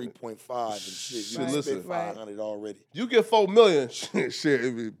like 3.5 and shit. You Listen. spent 500 already. You get $4 million,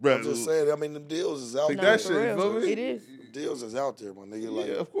 shit, bro. I'm just saying. I mean, them deals is out Take there. that shit, you feel me? It is. Deals is out there, my nigga. Yeah, Like,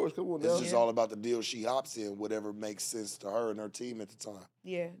 of course. Come on now. it's just all about the deal she hops in, whatever makes sense to her and her team at the time.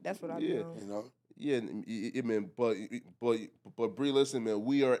 Yeah, that's what I do. You know. Yeah, man. But Bree, listen, man.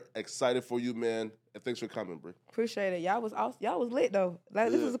 We are excited for you, man. And thanks for coming, Bree. Appreciate it. Y'all was awesome. Y'all was lit though.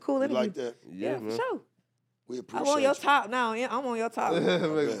 Like this was a cool We interview. like that. Yeah, man. for sure. We appreciate I'm on your you. top now. Yeah, I'm on your top. I'm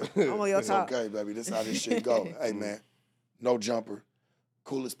on your It's top. okay, baby. This how this shit go. Hey, man. No Jumper.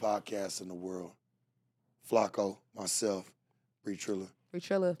 Coolest podcast in the world. Flacco, myself, Bree Trilla.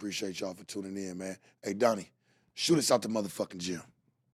 Trilla. Appreciate y'all for tuning in, man. Hey, Donnie, shoot us out the motherfucking gym.